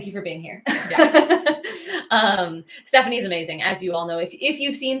 And thank you for being here. Stephanie's amazing. As you all know, if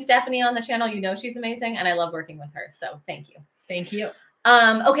you've seen Stephanie on the channel, you know she's amazing, and I love working with her. So thank you. Thank you.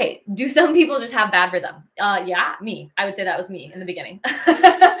 Okay. Do some people just have bad rhythm? Yeah, me. I would say that was me in the beginning.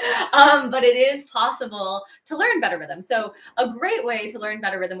 But it is possible to learn better rhythm. So a great way to learn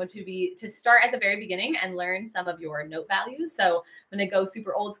better rhythm would be to start at the very beginning and learn some of your note values. So I'm going to go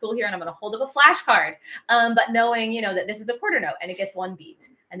super old school here, and I'm going to hold up a flashcard. But knowing, you know, that this is a quarter note and it gets 1 beat,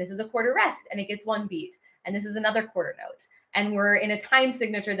 and this is a quarter rest and it gets 1 beat, and this is another quarter note. And we're in a time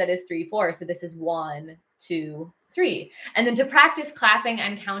signature that is 3/4. So this is 1, 2, 3. And then to practice clapping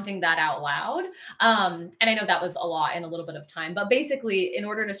and counting that out loud. And I know that was a lot in a little bit of time, but basically in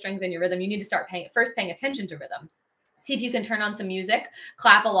order to strengthen your rhythm, you need to start paying attention to rhythm. See if you can turn on some music,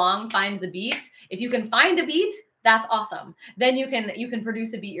 clap along, find the beat. If you can find a beat, that's awesome. Then you can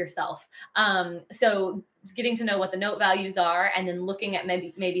produce a beat yourself. So getting to know what the note values are, and then looking at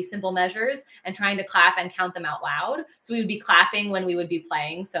maybe simple measures and trying to clap and count them out loud. So we would be clapping when we would be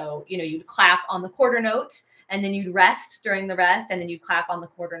playing. So, you know, you'd clap on the quarter note, and then you'd rest during the rest, and then you'd clap on the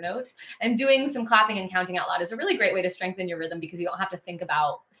quarter note. And doing some clapping and counting out loud is a really great way to strengthen your rhythm, because you don't have to think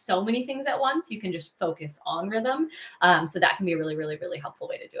about so many things at once. You can just focus on rhythm. So that can be a really, really, really helpful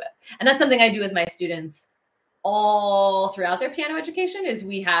way to do it. And that's something I do with my students all throughout their piano education. Is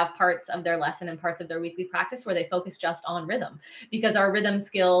we have parts of their lesson and parts of their weekly practice where they focus just on rhythm, because our rhythm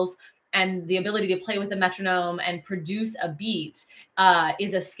skills and the ability to play with a metronome and produce a beat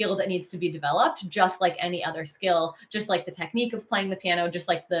is a skill that needs to be developed, just like any other skill, just like the technique of playing the piano, just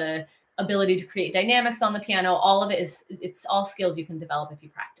like the ability to create dynamics on the piano. All of it it's all skills you can develop if you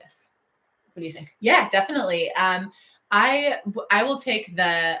practice. What do you think? Yeah, definitely. I will take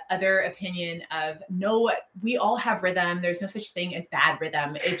the other opinion of, no, we all have rhythm. There's no such thing as bad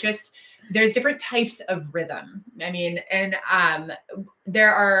rhythm. It just, there's different types of rhythm. I mean, and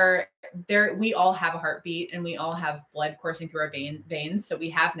we all have a heartbeat, and we all have blood coursing through our veins. So we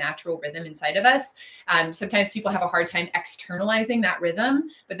have natural rhythm inside of us. Sometimes people have a hard time externalizing that rhythm,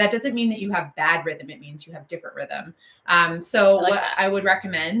 but that doesn't mean that you have bad rhythm. It means you have different rhythm. So what I would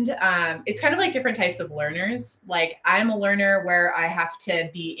recommend, it's kind of like different types of learners. Like I'm a learner where I have to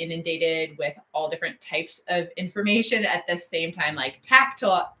be inundated with all different types of information at the same time, like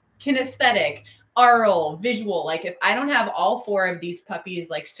tactile, kinesthetic, aural, visual. Like if I don't have all 4 of these puppies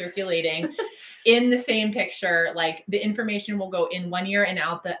like circulating in the same picture, like the information will go in one ear and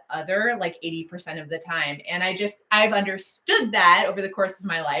out the other, like 80% of the time. And I've understood that over the course of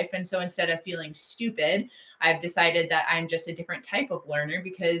my life. And so instead of feeling stupid, I've decided that I'm just a different type of learner,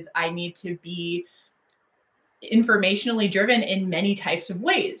 because I need to be informationally driven in many types of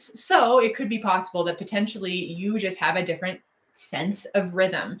ways. So it could be possible that potentially you just have a different sense of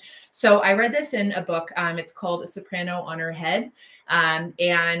rhythm. So I read this in a book. It's called A Soprano on Her Head.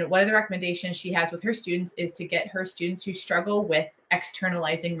 And one of the recommendations she has with her students is to get her students who struggle with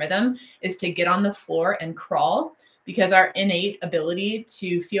externalizing rhythm is to get on the floor and crawl, because our innate ability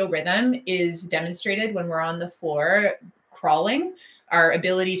to feel rhythm is demonstrated when we're on the floor crawling. Our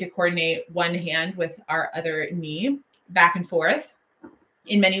ability to coordinate one hand with our other knee back and forth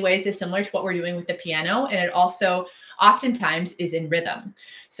in many ways is similar to what we're doing with the piano. And it also oftentimes is in rhythm.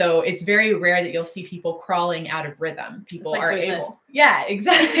 So it's very rare that you'll see people crawling out of rhythm. People are able. This. Yeah,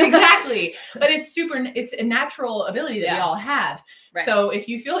 exactly. Exactly. But it's a natural ability that we all have. Right. So if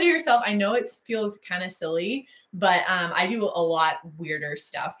you feel yourself, I know it feels kind of silly, but I do a lot weirder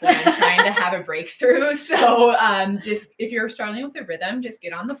stuff when I'm trying to have a breakthrough. So just if you're struggling with the rhythm, just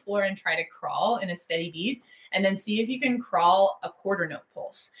get on the floor and try to crawl in a steady beat, and then see if you can crawl a quarter note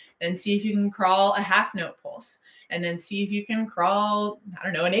pulse, then see if you can crawl a half note pulse, and then see if you can crawl, I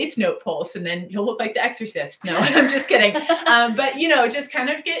don't know, an eighth note pulse, and then you'll look like the Exorcist. No, I'm just kidding. But just kind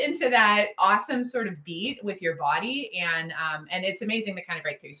of get into that awesome sort of beat with your body, and it's amazing the kind of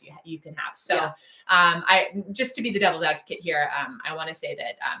breakthroughs you can have. So I just to be the devil's advocate here, I want to say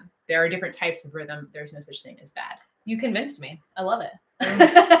that there are different types of rhythm. There's no such thing as bad. You convinced me. I love it.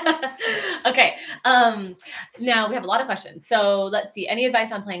 Okay. Now we have a lot of questions. So let's see. Any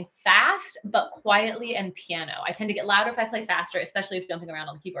advice on playing fast, but quietly and piano? I tend to get louder if I play faster, especially if jumping around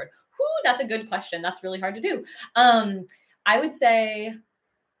on the keyboard. Whew, that's a good question. That's really hard to do. I would say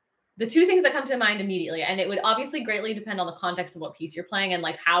the two things that come to mind immediately, and it would obviously greatly depend on the context of what piece you're playing and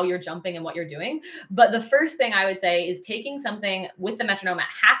like how you're jumping and what you're doing. But the first thing I would say is taking something with the metronome at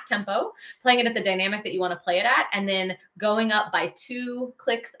half tempo, playing it at the dynamic that you want to play it at, and then going up by 2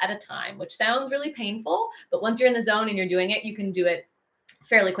 clicks at a time, which sounds really painful. But once you're in the zone and you're doing it, you can do it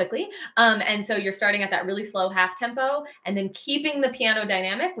fairly quickly. And so you're starting at that really slow half tempo, and then keeping the piano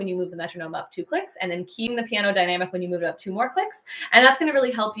dynamic when you move the metronome up 2 clicks, and then keeping the piano dynamic when you move it up 2 more clicks. And that's going to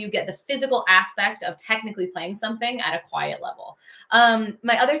really help you get the physical aspect of technically playing something at a quiet level.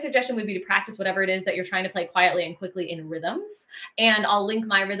 My other suggestion would be to practice whatever it is that you're trying to play quietly and quickly in rhythms. And I'll link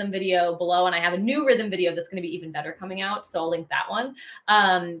my rhythm video below, and I have a new rhythm video that's going to be even better coming out. So I'll link that one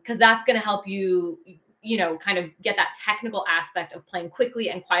because that's going to help you kind of get that technical aspect of playing quickly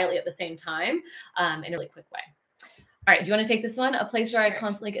and quietly at the same time in a really quick way. All right. Do you want to take this one? A place where I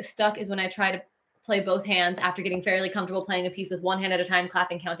constantly get stuck is when I try to play both hands after getting fairly comfortable playing a piece with one hand at a time,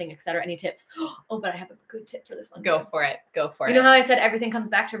 clapping, counting, etc. Any tips? Oh, but I have a good tip for this one. Go for it. Go for it. You know how I said everything comes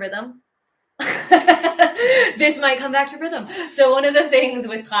back to rhythm? This might come back to rhythm. So one of the things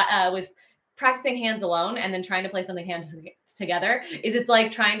with practicing hands alone and then trying to play something hands together is it's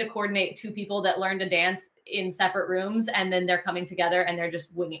like trying to coordinate 2 people that learn to dance in separate rooms, and then they're coming together and they're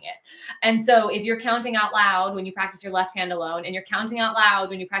just winging it. And so if you're counting out loud when you practice your left hand alone, and you're counting out loud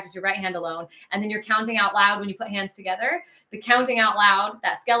when you practice your right hand alone, and then you're counting out loud when you put hands together, the counting out loud,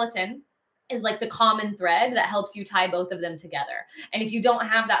 that skeleton, is like the common thread that helps you tie both of them together. And if you don't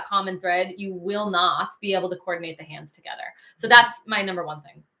have that common thread, you will not be able to coordinate the hands together. So that's my number one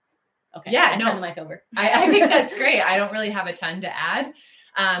thing. Okay. Yeah. Turn the mic over. I think that's great. I don't really have a ton to add.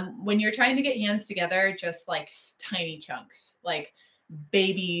 When you're trying to get hands together, just like tiny chunks, like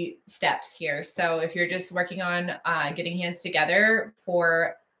baby steps here. So if you're just working on getting hands together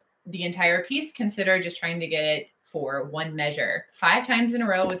for the entire piece, consider just trying to get it for 1 measure 5 times in a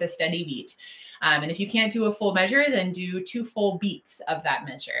row with a steady beat. And if you can't do a full measure, then do 2 full beats of that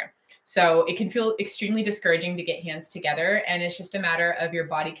measure. So it can feel extremely discouraging to get hands together, and it's just a matter of your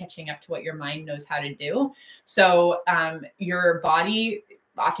body catching up to what your mind knows how to do. So your body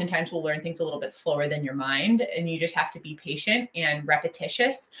oftentimes will learn things a little bit slower than your mind, and you just have to be patient and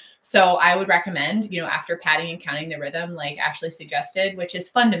repetitious. So I would recommend, after patting and counting the rhythm, like Ashlee suggested, which is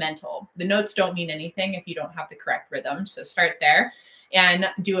fundamental. The notes don't mean anything if you don't have the correct rhythm. So start there and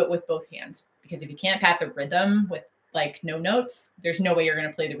do it with both hands, because if you can't pat the rhythm with like no notes, there's no way you're going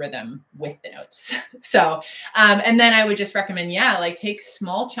to play the rhythm with the notes. So, and then I would just recommend, like take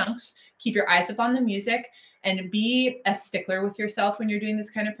small chunks, keep your eyes up on the music, and be a stickler with yourself when you're doing this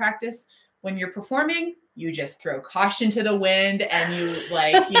kind of practice. When you're performing, you just throw caution to the wind and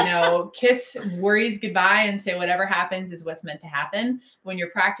you kiss worries goodbye and say whatever happens is what's meant to happen. When you're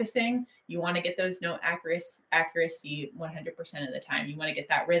practicing, you want to get those note accuracy 100% of the time. You want to get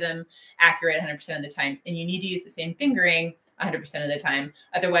that rhythm accurate 100% of the time. And you need to use the same fingering 100% of the time.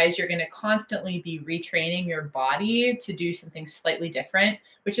 Otherwise, you're going to constantly be retraining your body to do something slightly different,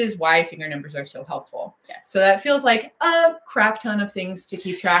 which is why finger numbers are so helpful. Yes. So that feels like a crap ton of things to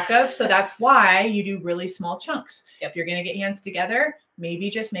keep track of. So that's why you do really small chunks. If you're going to get hands together, maybe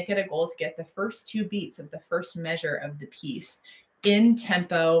just make it a goal to get the first 2 beats of the first measure of the piece in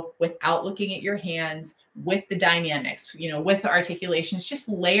tempo without looking at your hands, with the dynamics, with the articulations. Just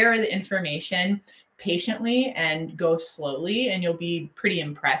layer the information patiently and go slowly, and you'll be pretty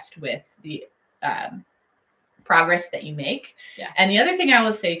impressed with the progress that you make. Yeah. And the other thing I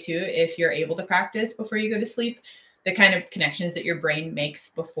will say too, if you're able to practice before you go to sleep, the kind of connections that your brain makes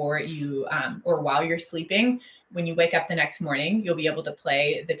before you or while you're sleeping. When you wake up the next morning, you'll be able to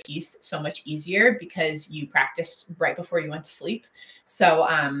play the piece so much easier because you practiced right before you went to sleep. So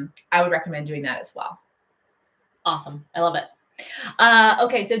I would recommend doing that as well. Awesome. I love it.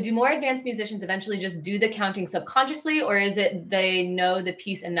 Okay, so do more advanced musicians eventually just do the counting subconsciously, or is it they know the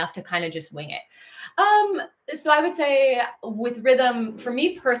piece enough to kind of just wing it? So I would say with rhythm, for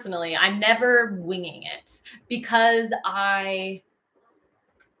me personally, I'm never winging it because I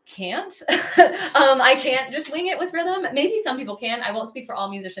can't. I can't just wing it with rhythm. Maybe some people can. I won't speak for all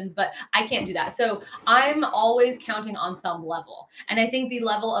musicians, but I can't do that. So I'm always counting on some level. And I think the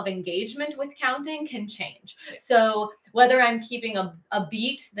level of engagement with counting can change. So whether I'm keeping a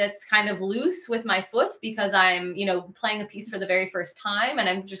beat that's kind of loose with my foot because I'm, playing a piece for the very first time and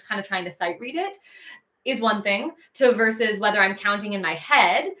I'm just kind of trying to sight read it, is one thing, to versus whether I'm counting in my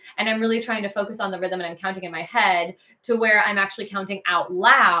head and I'm really trying to focus on the rhythm and I'm counting in my head, to where I'm actually counting out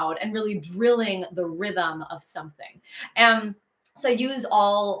loud and really drilling the rhythm of something. And so I use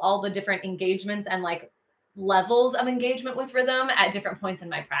all the different engagements and like levels of engagement with rhythm at different points in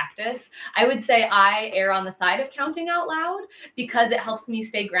my practice. I would say I err on the side of counting out loud because it helps me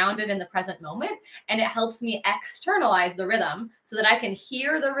stay grounded in the present moment, and it helps me externalize the rhythm so that I can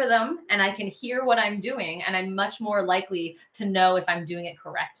hear the rhythm and I can hear what I'm doing, and I'm much more likely to know if I'm doing it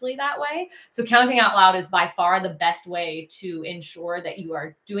correctly that way. So counting out loud is by far the best way to ensure that you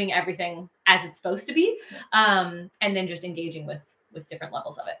are doing everything as it's supposed to be, and then just engaging with different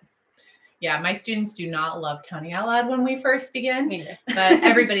levels of it. Yeah, my students do not love counting out loud when we first begin, but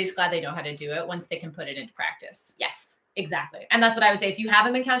everybody's glad they know how to do it once they can put it into practice. Yes, exactly. And that's what I would say. If you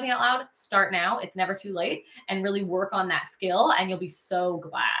haven't been counting out loud, start now. It's never too late, and really work on that skill, and you'll be so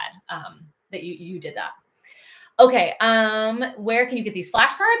glad that you did that. Okay, where can you get these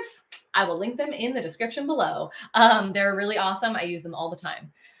flashcards? I will link them in the description below. They're really awesome. I use them all the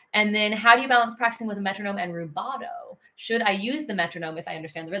time. And then how do you balance practicing with a metronome and rubato? Should I use the metronome if I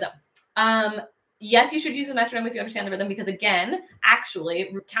understand the rhythm? Yes, you should use the metronome if you understand the rhythm, because again,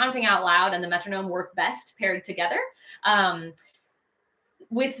 actually counting out loud and the metronome work best paired together.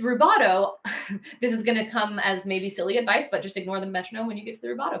 With rubato, this is going to come as maybe silly advice, but just ignore the metronome when you get to the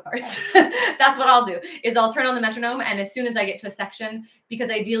rubato parts. That's what I'll do, is I'll turn on the metronome, and as soon as I get to a section,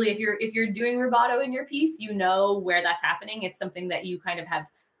 because ideally if you're doing rubato in your piece, you know where that's happening. It's something that you kind of have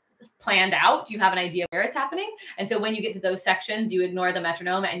planned out. You have an idea where it's happening. And so when you get to those sections, you ignore the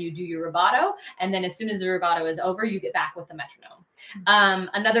metronome and you do your rubato. And then as soon as the rubato is over, you get back with the metronome.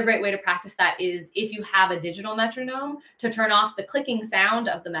 Another great way to practice that is if you have a digital metronome, to turn off the clicking sound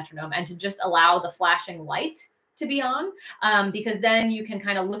of the metronome and to just allow the flashing light to be on, because then you can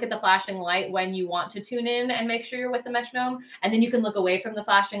kind of look at the flashing light when you want to tune in and make sure you're with the metronome. And then you can look away from the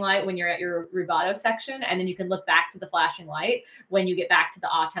flashing light when you're at your rubato section. And then you can look back to the flashing light when you get back to the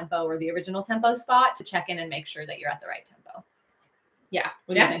ah tempo or the original tempo spot to check in and make sure that you're at the right tempo. Yeah.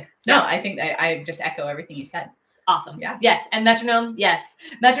 What do you think? No, I think that I just echo everything you said. Awesome. Yeah. Yes. And metronome. Yes.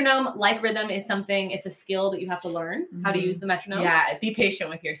 Metronome, like rhythm, is something, it's a skill that you have to learn how to use the metronome. Yeah. Be patient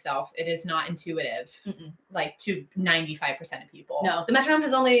with yourself. It is not intuitive, like to 95% of people. No, the metronome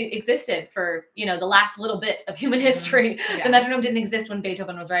has only existed for, the last little bit of human history. The metronome didn't exist when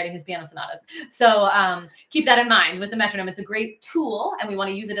Beethoven was writing his piano sonatas. So keep that in mind with the metronome. It's a great tool and we want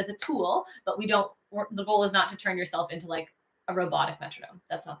to use it as a tool, but the goal is not to turn yourself into like a robotic metronome.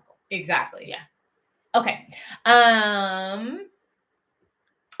 That's not the goal. Exactly. Yeah. Okay. Oh,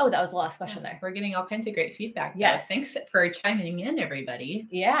 that was the last question there. We're getting all kinds of great feedback. Yes. Thanks for chiming in, everybody.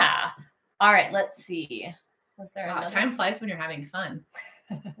 Yeah. All right. Let's see. Was there another? Time flies when you're having fun.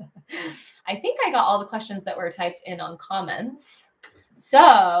 I think I got all the questions that were typed in on comments. So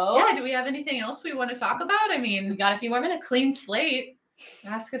yeah, do we have anything else we want to talk about? I mean, we got a few more minutes. Clean slate.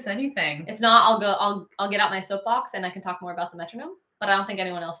 Ask us anything. If not, I'll get out my soapbox and I can talk more about the metronome. But I don't think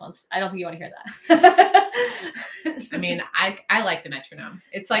anyone else wants. I don't think you want to hear that. I mean, I like the metronome.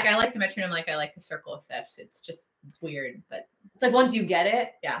 It's like I like the metronome like I like the circle of fifths. It's just weird, but it's like once you get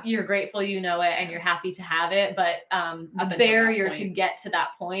it, yeah, you're grateful you know it and you're happy to have it. But the barrier to get to that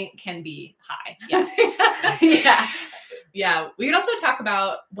point can be high. Yeah. Yeah. Yeah. We could also talk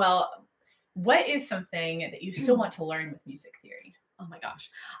about, well, what is something that you still want to learn with music theory? Oh my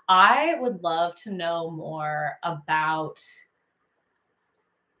gosh. I would love to know more about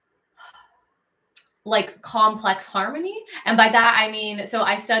like complex harmony. And by that, I mean, so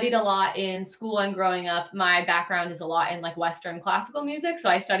I studied a lot in school and growing up. My background is a lot in like Western classical music. So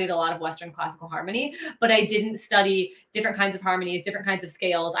I studied a lot of Western classical harmony, but I didn't study different kinds of harmonies, different kinds of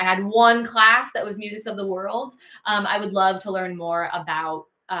scales. I had one class that was Musics of the World. I would love to learn more about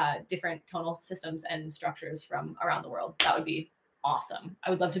different tonal systems and structures from around the world. That would be awesome.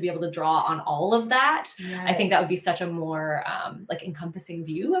 I would love to be able to draw on all of that. Yes. I think that would be such a more like encompassing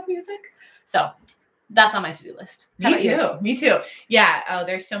view of music. So that's on my to-do list. Me too. Me too. Yeah. Oh,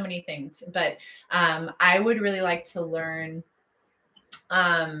 there's so many things, but I would really like to learn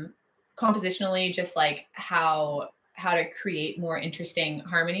compositionally, just like how to create more interesting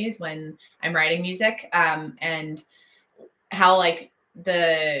harmonies when I'm writing music, and how like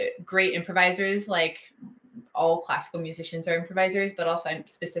the great improvisers, like all classical musicians are improvisers, but also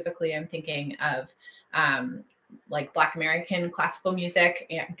I'm thinking of like Black American classical music,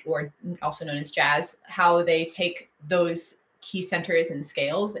 or also known as jazz, how they take those key centers and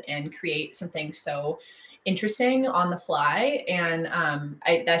scales and create something so interesting on the fly. And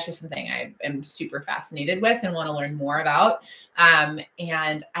that's just something I am super fascinated with and want to learn more about.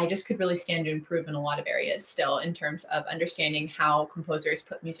 And I just could really stand to improve in a lot of areas still, in terms of understanding how composers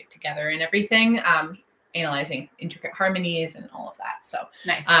put music together and everything. Analyzing intricate harmonies and all of that. So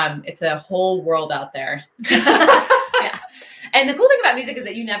nice. It's a whole world out there. Yeah. And the cool thing about music is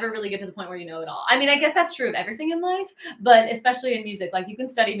that you never really get to the point where you know it all. I mean, I guess that's true of everything in life, but especially in music, like you can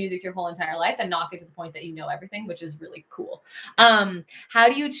study music your whole entire life and not get to the point that you know everything, which is really cool. How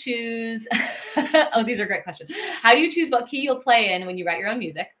do you choose? Oh, these are great questions. How do you choose what key you'll play in when you write your own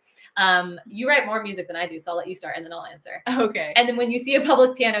music? You write more music than I do, so I'll let you start and then I'll answer. Okay. And then when you see a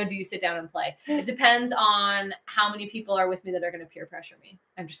public piano, do you sit down and play? It depends on how many people are with me that are going to peer pressure me.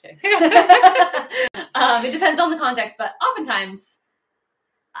 I'm just kidding. It depends on the context, but oftentimes,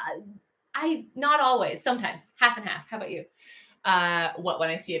 not always, sometimes, half and half. How about you? When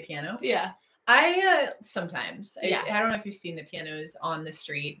I see a piano? Yeah. Sometimes. Yeah. I don't know if you've seen the pianos on the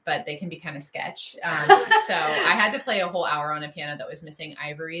street, but they can be kind of sketch. So I had to play a whole hour on a piano that was missing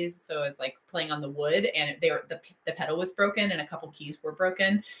ivories. So it was like playing on the wood, and the pedal was broken and a couple keys were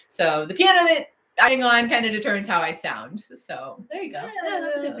broken. So the piano that I'm on kind of determines how I sound. So there you go. Yeah,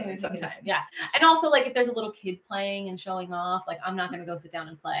 that's a good thing. Sometimes. Yeah. And also, like, if there's a little kid playing and showing off, like, I'm not going to go sit down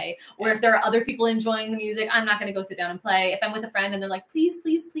and play. Or if there are other people enjoying the music, I'm not going to go sit down and play. If I'm with a friend and they're like, please,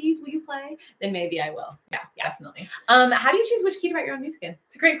 please, please, will you play? Then maybe I will. Yeah, definitely. How do you choose which key to write your own music in?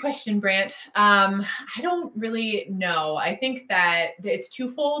 It's a great question, Brant. I don't really know. I think that it's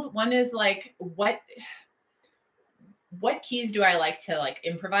twofold. One is like, what keys do I like to like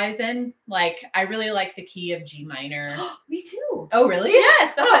improvise in? Like, I really like the key of G minor. Me too. Oh, really?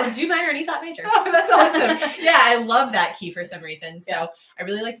 Yes. That's G minor and E flat major. Oh, that's awesome. Yeah, I love that key for some reason. So yeah. I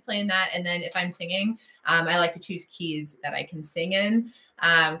really like to play in that. And then if I'm singing, I like to choose keys that I can sing in,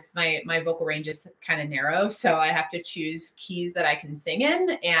 because my vocal range is kind of narrow. So I have to choose keys that I can sing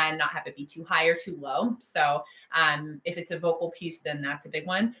in and not have it be too high or too low. So if it's a vocal piece, then that's a big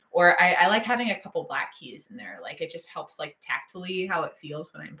one. Or I like having a couple black keys in there. Like, it just helps like tactily how it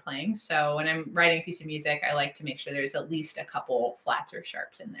feels when I'm playing. So when I'm writing a piece of music, I like to make sure there's at least a couple flats or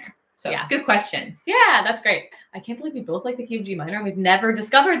sharps in there. So yeah, good question. Yeah, that's great. I can't believe we both like the key of G minor. We've never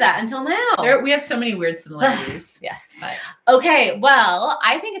discovered that until now. We have so many weird similarities. Yes. But. Okay, well,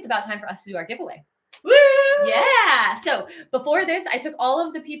 I think it's about time for us to do our giveaway. Woo! Yeah. So before this, I took all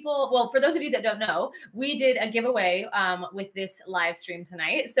of the people. Well, for those of you that don't know, we did a giveaway with this live stream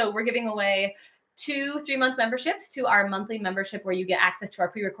tonight. So we're giving away 2 3-month memberships to our monthly membership, where you get access to our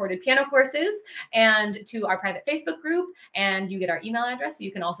pre-recorded piano courses and to our private Facebook group, and you get our email address. So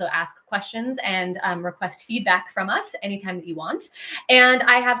you can also ask questions and request feedback from us anytime that you want. And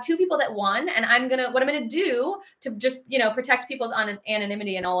I have 2 people that won, and what I'm gonna do to just, protect people's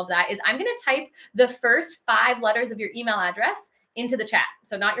anonymity and all of that is I'm gonna type the first 5 letters of your email address into the chat.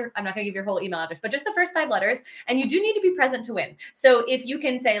 So I'm not going to give your whole email address, but just the first 5 letters. And you do need to be present to win. So if you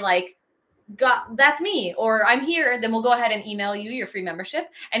can say like, that's me, or I'm here, then we'll go ahead and email you your free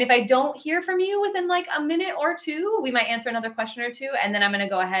membership. And if I don't hear from you within like a minute or 2, we might answer another question or 2. And then I'm going to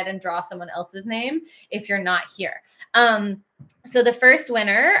go ahead and draw someone else's name if you're not here. So the first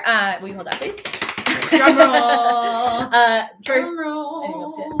winner, will you hold that, please? Drum roll. Drum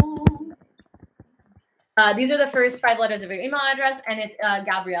roll. These are the first 5 letters of your email address, and it's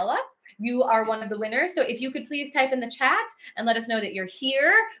Gabriella. You are one of the winners. So if you could please type in the chat and let us know that you're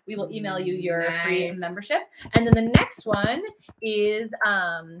here, we will email you your free membership. And then the next one is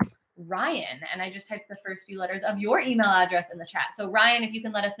Ryan. And I just typed the first few letters of your email address in the chat. So Ryan, if you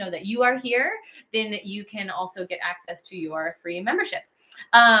can let us know that you are here, then you can also get access to your free membership.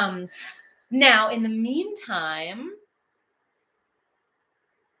 Now, in the meantime,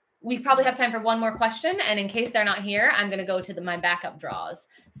 we probably have time for one more question. And in case they're not here, I'm going to go to my backup draws.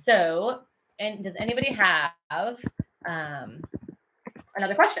 So, and does anybody have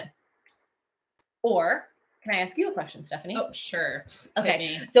another question? Or Can I ask you a question, Stephanie? Oh, sure.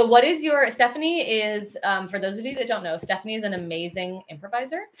 Okay. So what is Stephanie is, for those of you that don't know, Stephanie is an amazing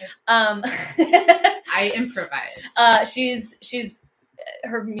improviser. I improvise.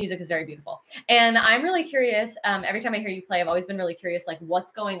 Her music is very beautiful. And I'm really curious. Every time I hear you play, I've always been really curious, like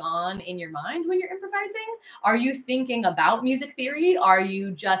what's going on in your mind when you're improvising? Are you thinking about music theory? Are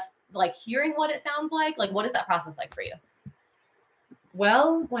you just like hearing what it sounds like? Like, what is that process like for you?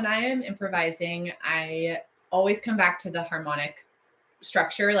 Well, when I am improvising, I always come back to the harmonic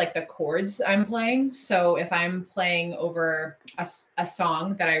structure, like the chords I'm playing. So if I'm playing over a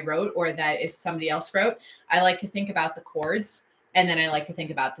song that I wrote or that is somebody else wrote, I like to think about the chords, and then I like to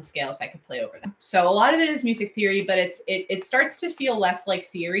think about the scales I could play over them. So a lot of it is music theory, but it starts to feel less like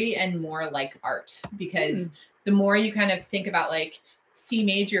theory and more like art, because the more you kind of think about like C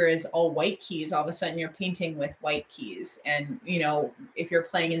major is all white keys, all of a sudden you're painting with white keys. And, you know, if you're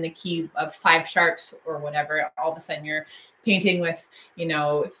playing in the key of 5 sharps or whatever, all of a sudden you're painting with, you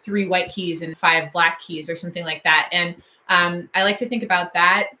know, 3 white keys and 5 black keys or something like that. And I like to think about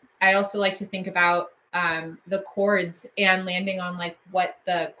that. I also like to think about the chords and landing on like what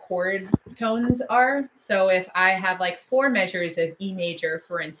the chord tones are. So if I have like 4 measures of E major,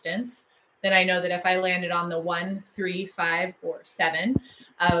 for instance, then I know that if I landed on the 1, 3, 5, or 7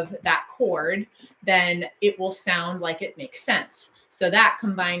 of that chord, then it will sound like it makes sense. So that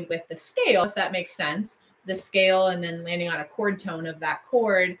combined with the scale, if that makes sense, the scale and then landing on a chord tone of that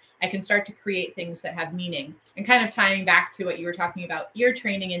chord, I can start to create things that have meaning. And kind of tying back to what you were talking about, ear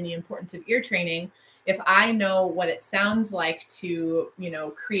training and the importance of ear training, if I know what it sounds like to, you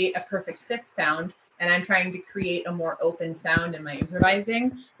know, create a perfect 5th sound, and I'm trying to create a more open sound in my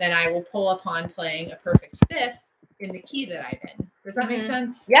improvising, then I will pull upon playing a perfect 5th in the key that I'm in. Does that make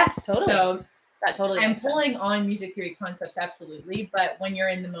sense? Yeah, totally. So that totally I'm pulling on music theory concepts, absolutely. But when you're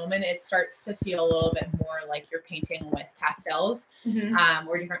in the moment, it starts to feel a little bit more like you're painting with pastels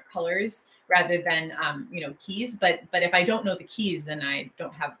or different colors rather than, you know, keys. But if I don't know the keys, then I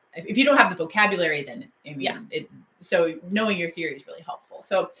don't have, if you don't have the vocabulary, then I mean, so knowing your theory is really helpful.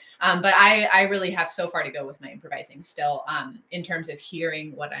 So, but I really have so far to go with my improvising still, in terms of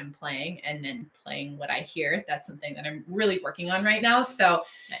hearing what I'm playing and then playing what I hear. That's something that I'm really working on right now. So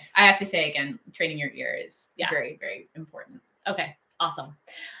nice. I have to say again, training your ear is very, very important. Okay. Awesome.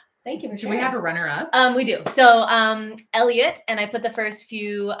 Thank you for sharing. Do we have a runner up? We do. So, Elliot, and I put the first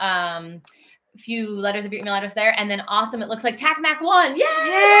few letters of your email address there, and then awesome. It looks like TacMac won. Yay!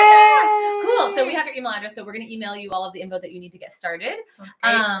 Cool. So we have your email address. So we're going to email you all of the info that you need to get started.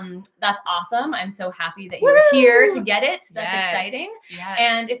 That's awesome. I'm so happy that you're here to get it. That's exciting. Yes.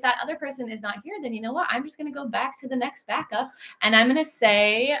 And if that other person is not here, then you know what? I'm just going to go back to the next backup, and I'm going to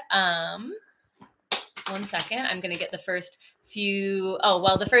say, 1 second. I'm going to get the first few. Oh,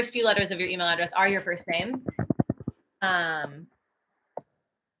 well, the first few letters of your email address are your first name. I'm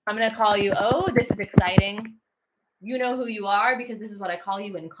going to call you, this is exciting. You know who you are because this is what I call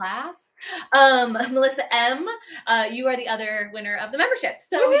you in class. Melissa M., you are the other winner of the membership.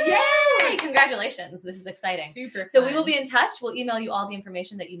 So yay! Congratulations. This is exciting. Super fun. So we will be in touch. We'll email you all the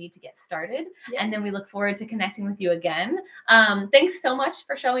information that you need to get started. Yeah. And then we look forward to connecting with you again. Thanks so much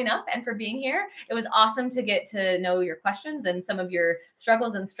for showing up and for being here. It was awesome to get to know your questions and some of your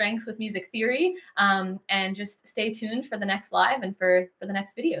struggles and strengths with music theory. And just stay tuned for the next live and for the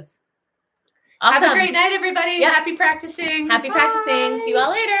next videos. Awesome. Have a great night, everybody. Yep. Happy practicing. Happy practicing. See you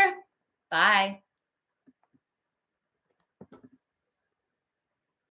all later. Bye.